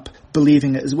turn up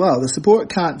believing it as well. The support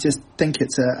can't just think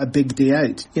it's a big day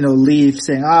out. Leave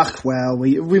saying,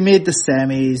 we made the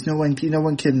semis, no one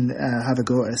can have a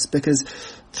go at us. Because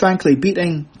frankly,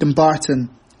 beating Dumbarton,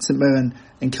 St Mirren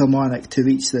and Kilmarnock to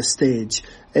reach this stage,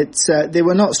 they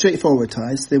were not straightforward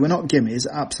ties, they were not gimmies,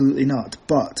 absolutely not,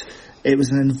 but it was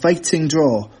an inviting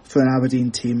draw for an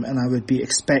Aberdeen team, and I would be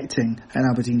expecting an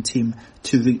Aberdeen team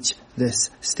to reach this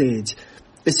stage.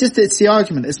 It's the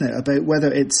argument, isn't it, about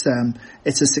whether it's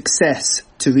a success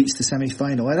to reach the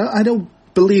semi-final. I don't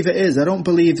believe it is. I don't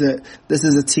believe that this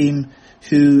is a team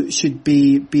who should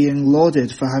be being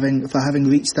lauded for having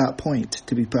reached that point,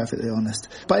 to be perfectly honest.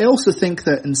 But I also think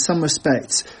that in some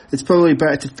respects it's probably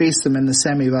better to face them in the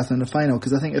semi rather than the final,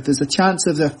 because I think if there's a chance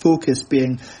of their focus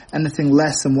being anything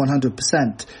less than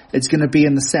 100%, it's going to be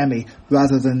in the semi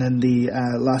rather than in the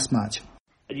last match.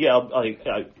 Yeah,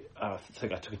 I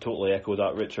think I could totally echo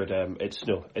that, Richard. Erin,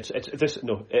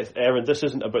 this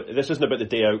isn't about the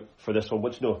day out for this one.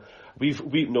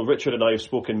 Richard and I have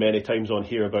spoken many times on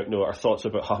here about our thoughts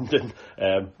about Hampden.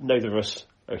 Neither of us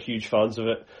are huge fans of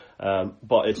it,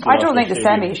 but it's. I don't think the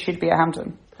semi should be at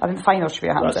Hampden. I think the final should be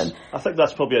at Hampden. I think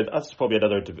that's probably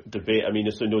another debate. I mean,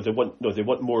 they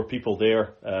want more people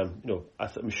there.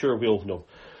 I'm sure we'll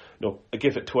I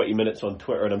give it 20 minutes on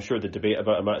Twitter, and I'm sure the debate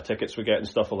about the amount of tickets we get and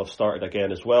stuff will have started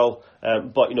again as well.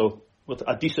 But with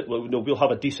a decent, we'll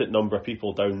have a decent number of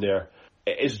people down there.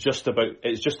 It's just about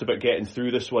getting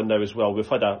through this one now as well. We've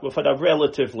had a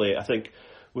relatively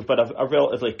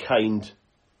kind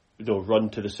run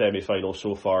to the semi-final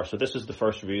so far. So this is the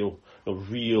first real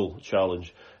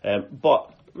challenge.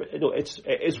 But it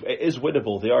is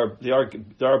winnable. They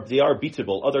are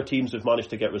beatable. Other teams have managed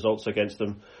to get results against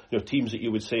them. Teams that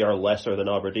you would say are lesser than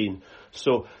Aberdeen.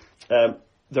 So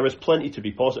there is plenty to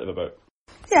be positive about.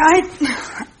 Yeah,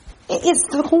 it's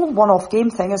the whole one-off game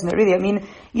thing, isn't it, really? I mean,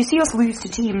 you see us lose to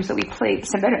teams that we played,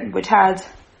 St Mirren, which had,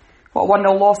 a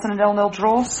 1-0 loss and a 0-0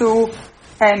 draw, so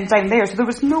down there. So there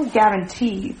was no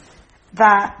guarantee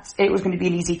that it was going to be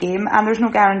an easy game, and there's no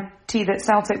guarantee that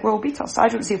Celtic will beat us. I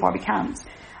don't see why we can't.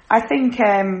 I think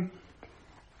to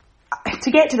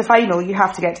get to the final, you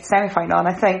have to get to the semi-final, and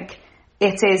I think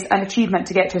it is an achievement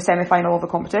to get to a semi-final of a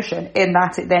competition, in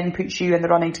that it then puts you in the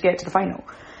running to get to the final.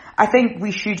 I don't think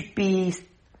we should be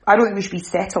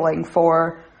settling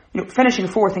for, finishing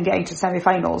fourth and getting to the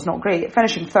semi-final is not great.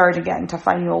 Finishing third and getting to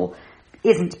final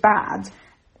isn't bad,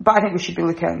 but I think we should be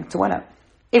looking to win it.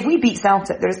 If we beat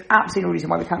Celtic, there is absolutely no reason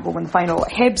why we can't go win the final.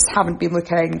 Hibs haven't been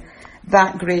looking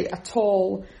that great at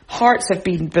all. Hearts have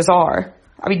been bizarre.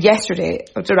 I mean, yesterday,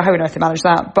 I don't know how on earth they managed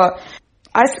that, but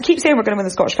I keep saying we're going to win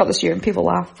the Scottish Cup this year, and people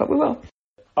laugh, but we will.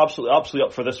 Absolutely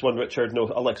up for this one, Richard. No,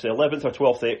 Alexa, 11th or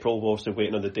 12th April, we're obviously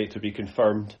waiting on the date to be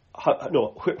confirmed.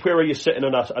 Where are you sitting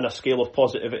on a scale of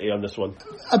positivity on this one?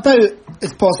 About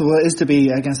as possible it is to be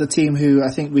against a team who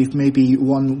I think we've maybe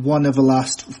won one of the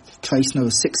last,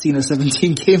 16 or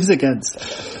 17 games against.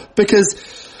 Because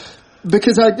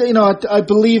I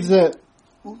believe that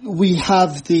we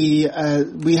have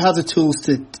the tools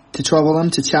to trouble them,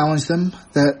 to challenge them,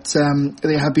 that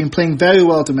they have been playing very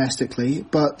well domestically,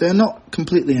 but they're not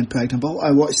completely impregnable.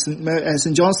 I watched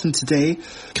St Johnstone today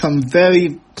come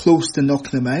very close to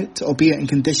knocking them out, albeit in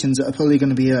conditions that are probably going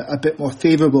to be a bit more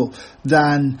favourable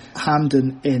than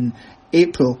Hampden in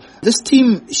April. This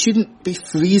team shouldn't be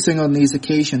freezing on these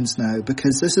occasions now,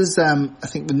 because this is, I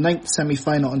think, the 9th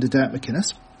semi-final under Derek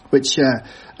McInnes, which out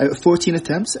of 14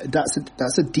 attempts,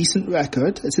 that's a decent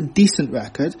record. It's a decent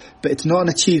record, but it's not an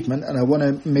achievement, and I want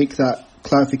to make that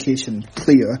clarification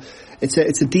clear. It's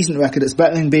a decent record. It's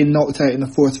better than being knocked out in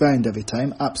the fourth round every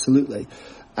time, absolutely.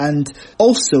 And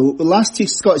also, the last two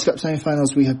Scottish Cup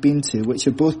semi-finals we have been to, which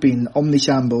have both been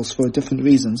omni-shambles for different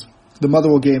reasons, the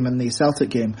Motherwell game and the Celtic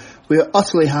game, we are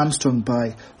utterly hamstrung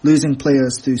by losing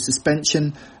players through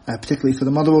suspension, particularly for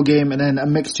the Motherwell game, and then a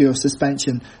mixture of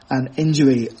suspension and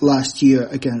injury last year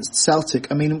against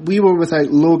Celtic. I mean, we were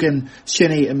without Logan,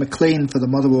 Shinnie and McLean for the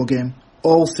Motherwell game,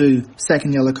 all through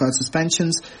second yellow card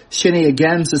suspensions. Shinnie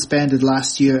again suspended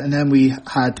last year, and then we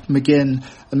had McGinn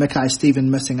and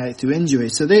Mackay-Stephen missing out through injury.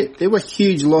 So they were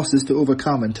huge losses to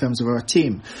overcome in terms of our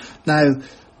team. Now,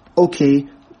 okay,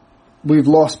 we've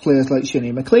lost players like Shinnie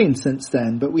and McLean since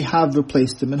then, but we have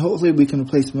replaced them, and hopefully we can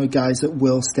replace them with guys that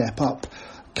will step up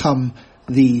come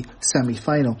the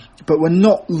semi-final. But we're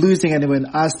not losing anyone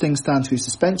as things stand through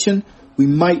suspension. We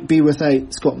might be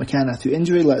without Scott McKenna through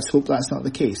injury. Let's hope that's not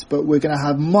the case. But we're going to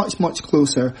have much, much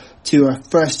closer to our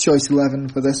first choice 11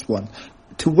 for this one.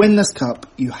 To win this cup,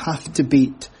 you have to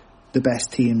beat the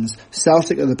best teams.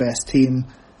 Celtic are the best team.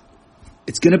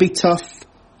 It's going to be tough.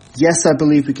 Yes, I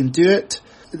believe we can do it.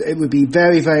 It would be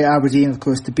very, very Aberdeen, of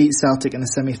course, to beat Celtic in the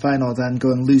semi-final, then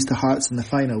go and lose to Hearts in the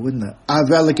final, wouldn't it? I've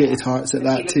relegated Hearts at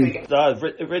that too.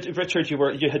 Richard,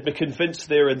 you had me convinced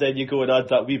there, and then you go and add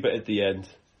that wee bit at the end.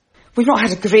 We've not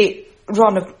had a great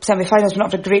run of semi-finals. We've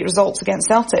not had great results against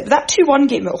Celtic. But that 2-1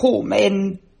 game at home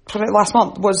in last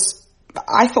month was,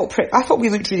 I thought we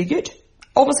looked really good.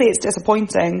 Obviously, it's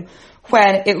disappointing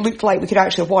when it looked like we could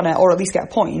actually have won it, or at least get a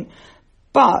point.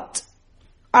 But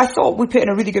I thought we put in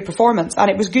a really good performance, and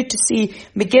it was good to see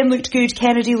McGinn looked good,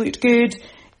 Kennedy looked good.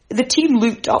 The team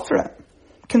looked up for it,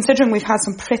 considering we've had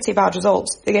some pretty bad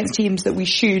results against teams that we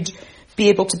should be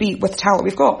able to beat with the talent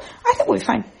we've got. I think we'll be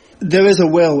fine. There is a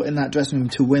will in that dressing room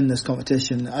to win this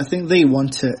competition. I think they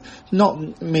want it,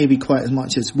 not maybe quite as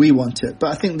much as we want it, but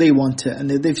I think they want it, and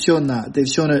they've shown that. They've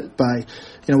shown it by,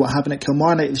 what happened at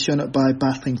Kilmarnock. They've shown it by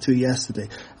battling through yesterday.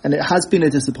 And it has been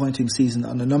a disappointing season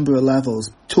on a number of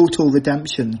levels. Total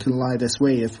redemption can lie this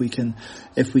way if we can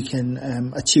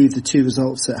achieve the two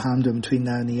results at Hampden between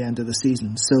now and the end of the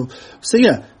season. So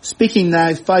yeah, speaking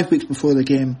now, 5 weeks before the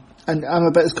game, and I'm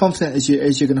about as confident as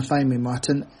you're going to find me,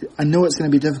 Martin. I know it's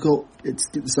going to be difficult. It's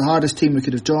the hardest team we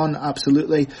could have drawn,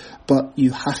 absolutely. But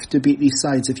you have to beat these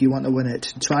sides if you want to win it.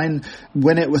 To try and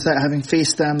win it without having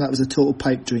faced them, that was a total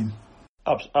pipe dream.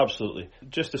 Absolutely.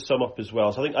 Just to sum up as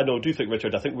well, so I do think,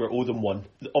 Richard, I think we're owed them one.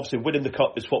 Obviously, winning the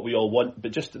cup is what we all want,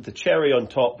 but just the cherry on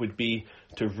top would be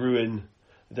to ruin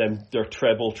their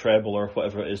treble or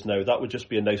whatever it is now. That would just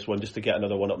be a nice one, just to get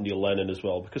another one up Neil Lennon as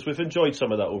well, because we've enjoyed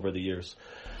some of that over the years.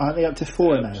 Aren't they up to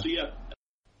 4 now? So yeah.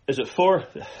 Is it 4?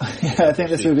 Yeah, I think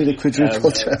this would be the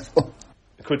quadruple treble.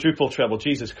 Quadruple treble,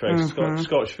 Jesus Christ,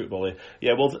 Scottish football.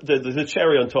 Yeah, well, the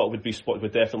cherry on top would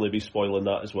definitely be spoiling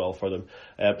that as well for them.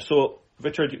 So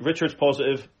Richard's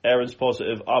positive, Erin's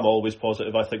positive, I'm always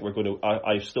positive. I think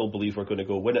I still believe we're going to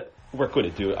go win it. We're going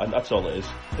to do it, and that's all it is.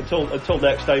 Until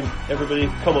next time, everybody,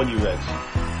 come on you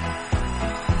Reds.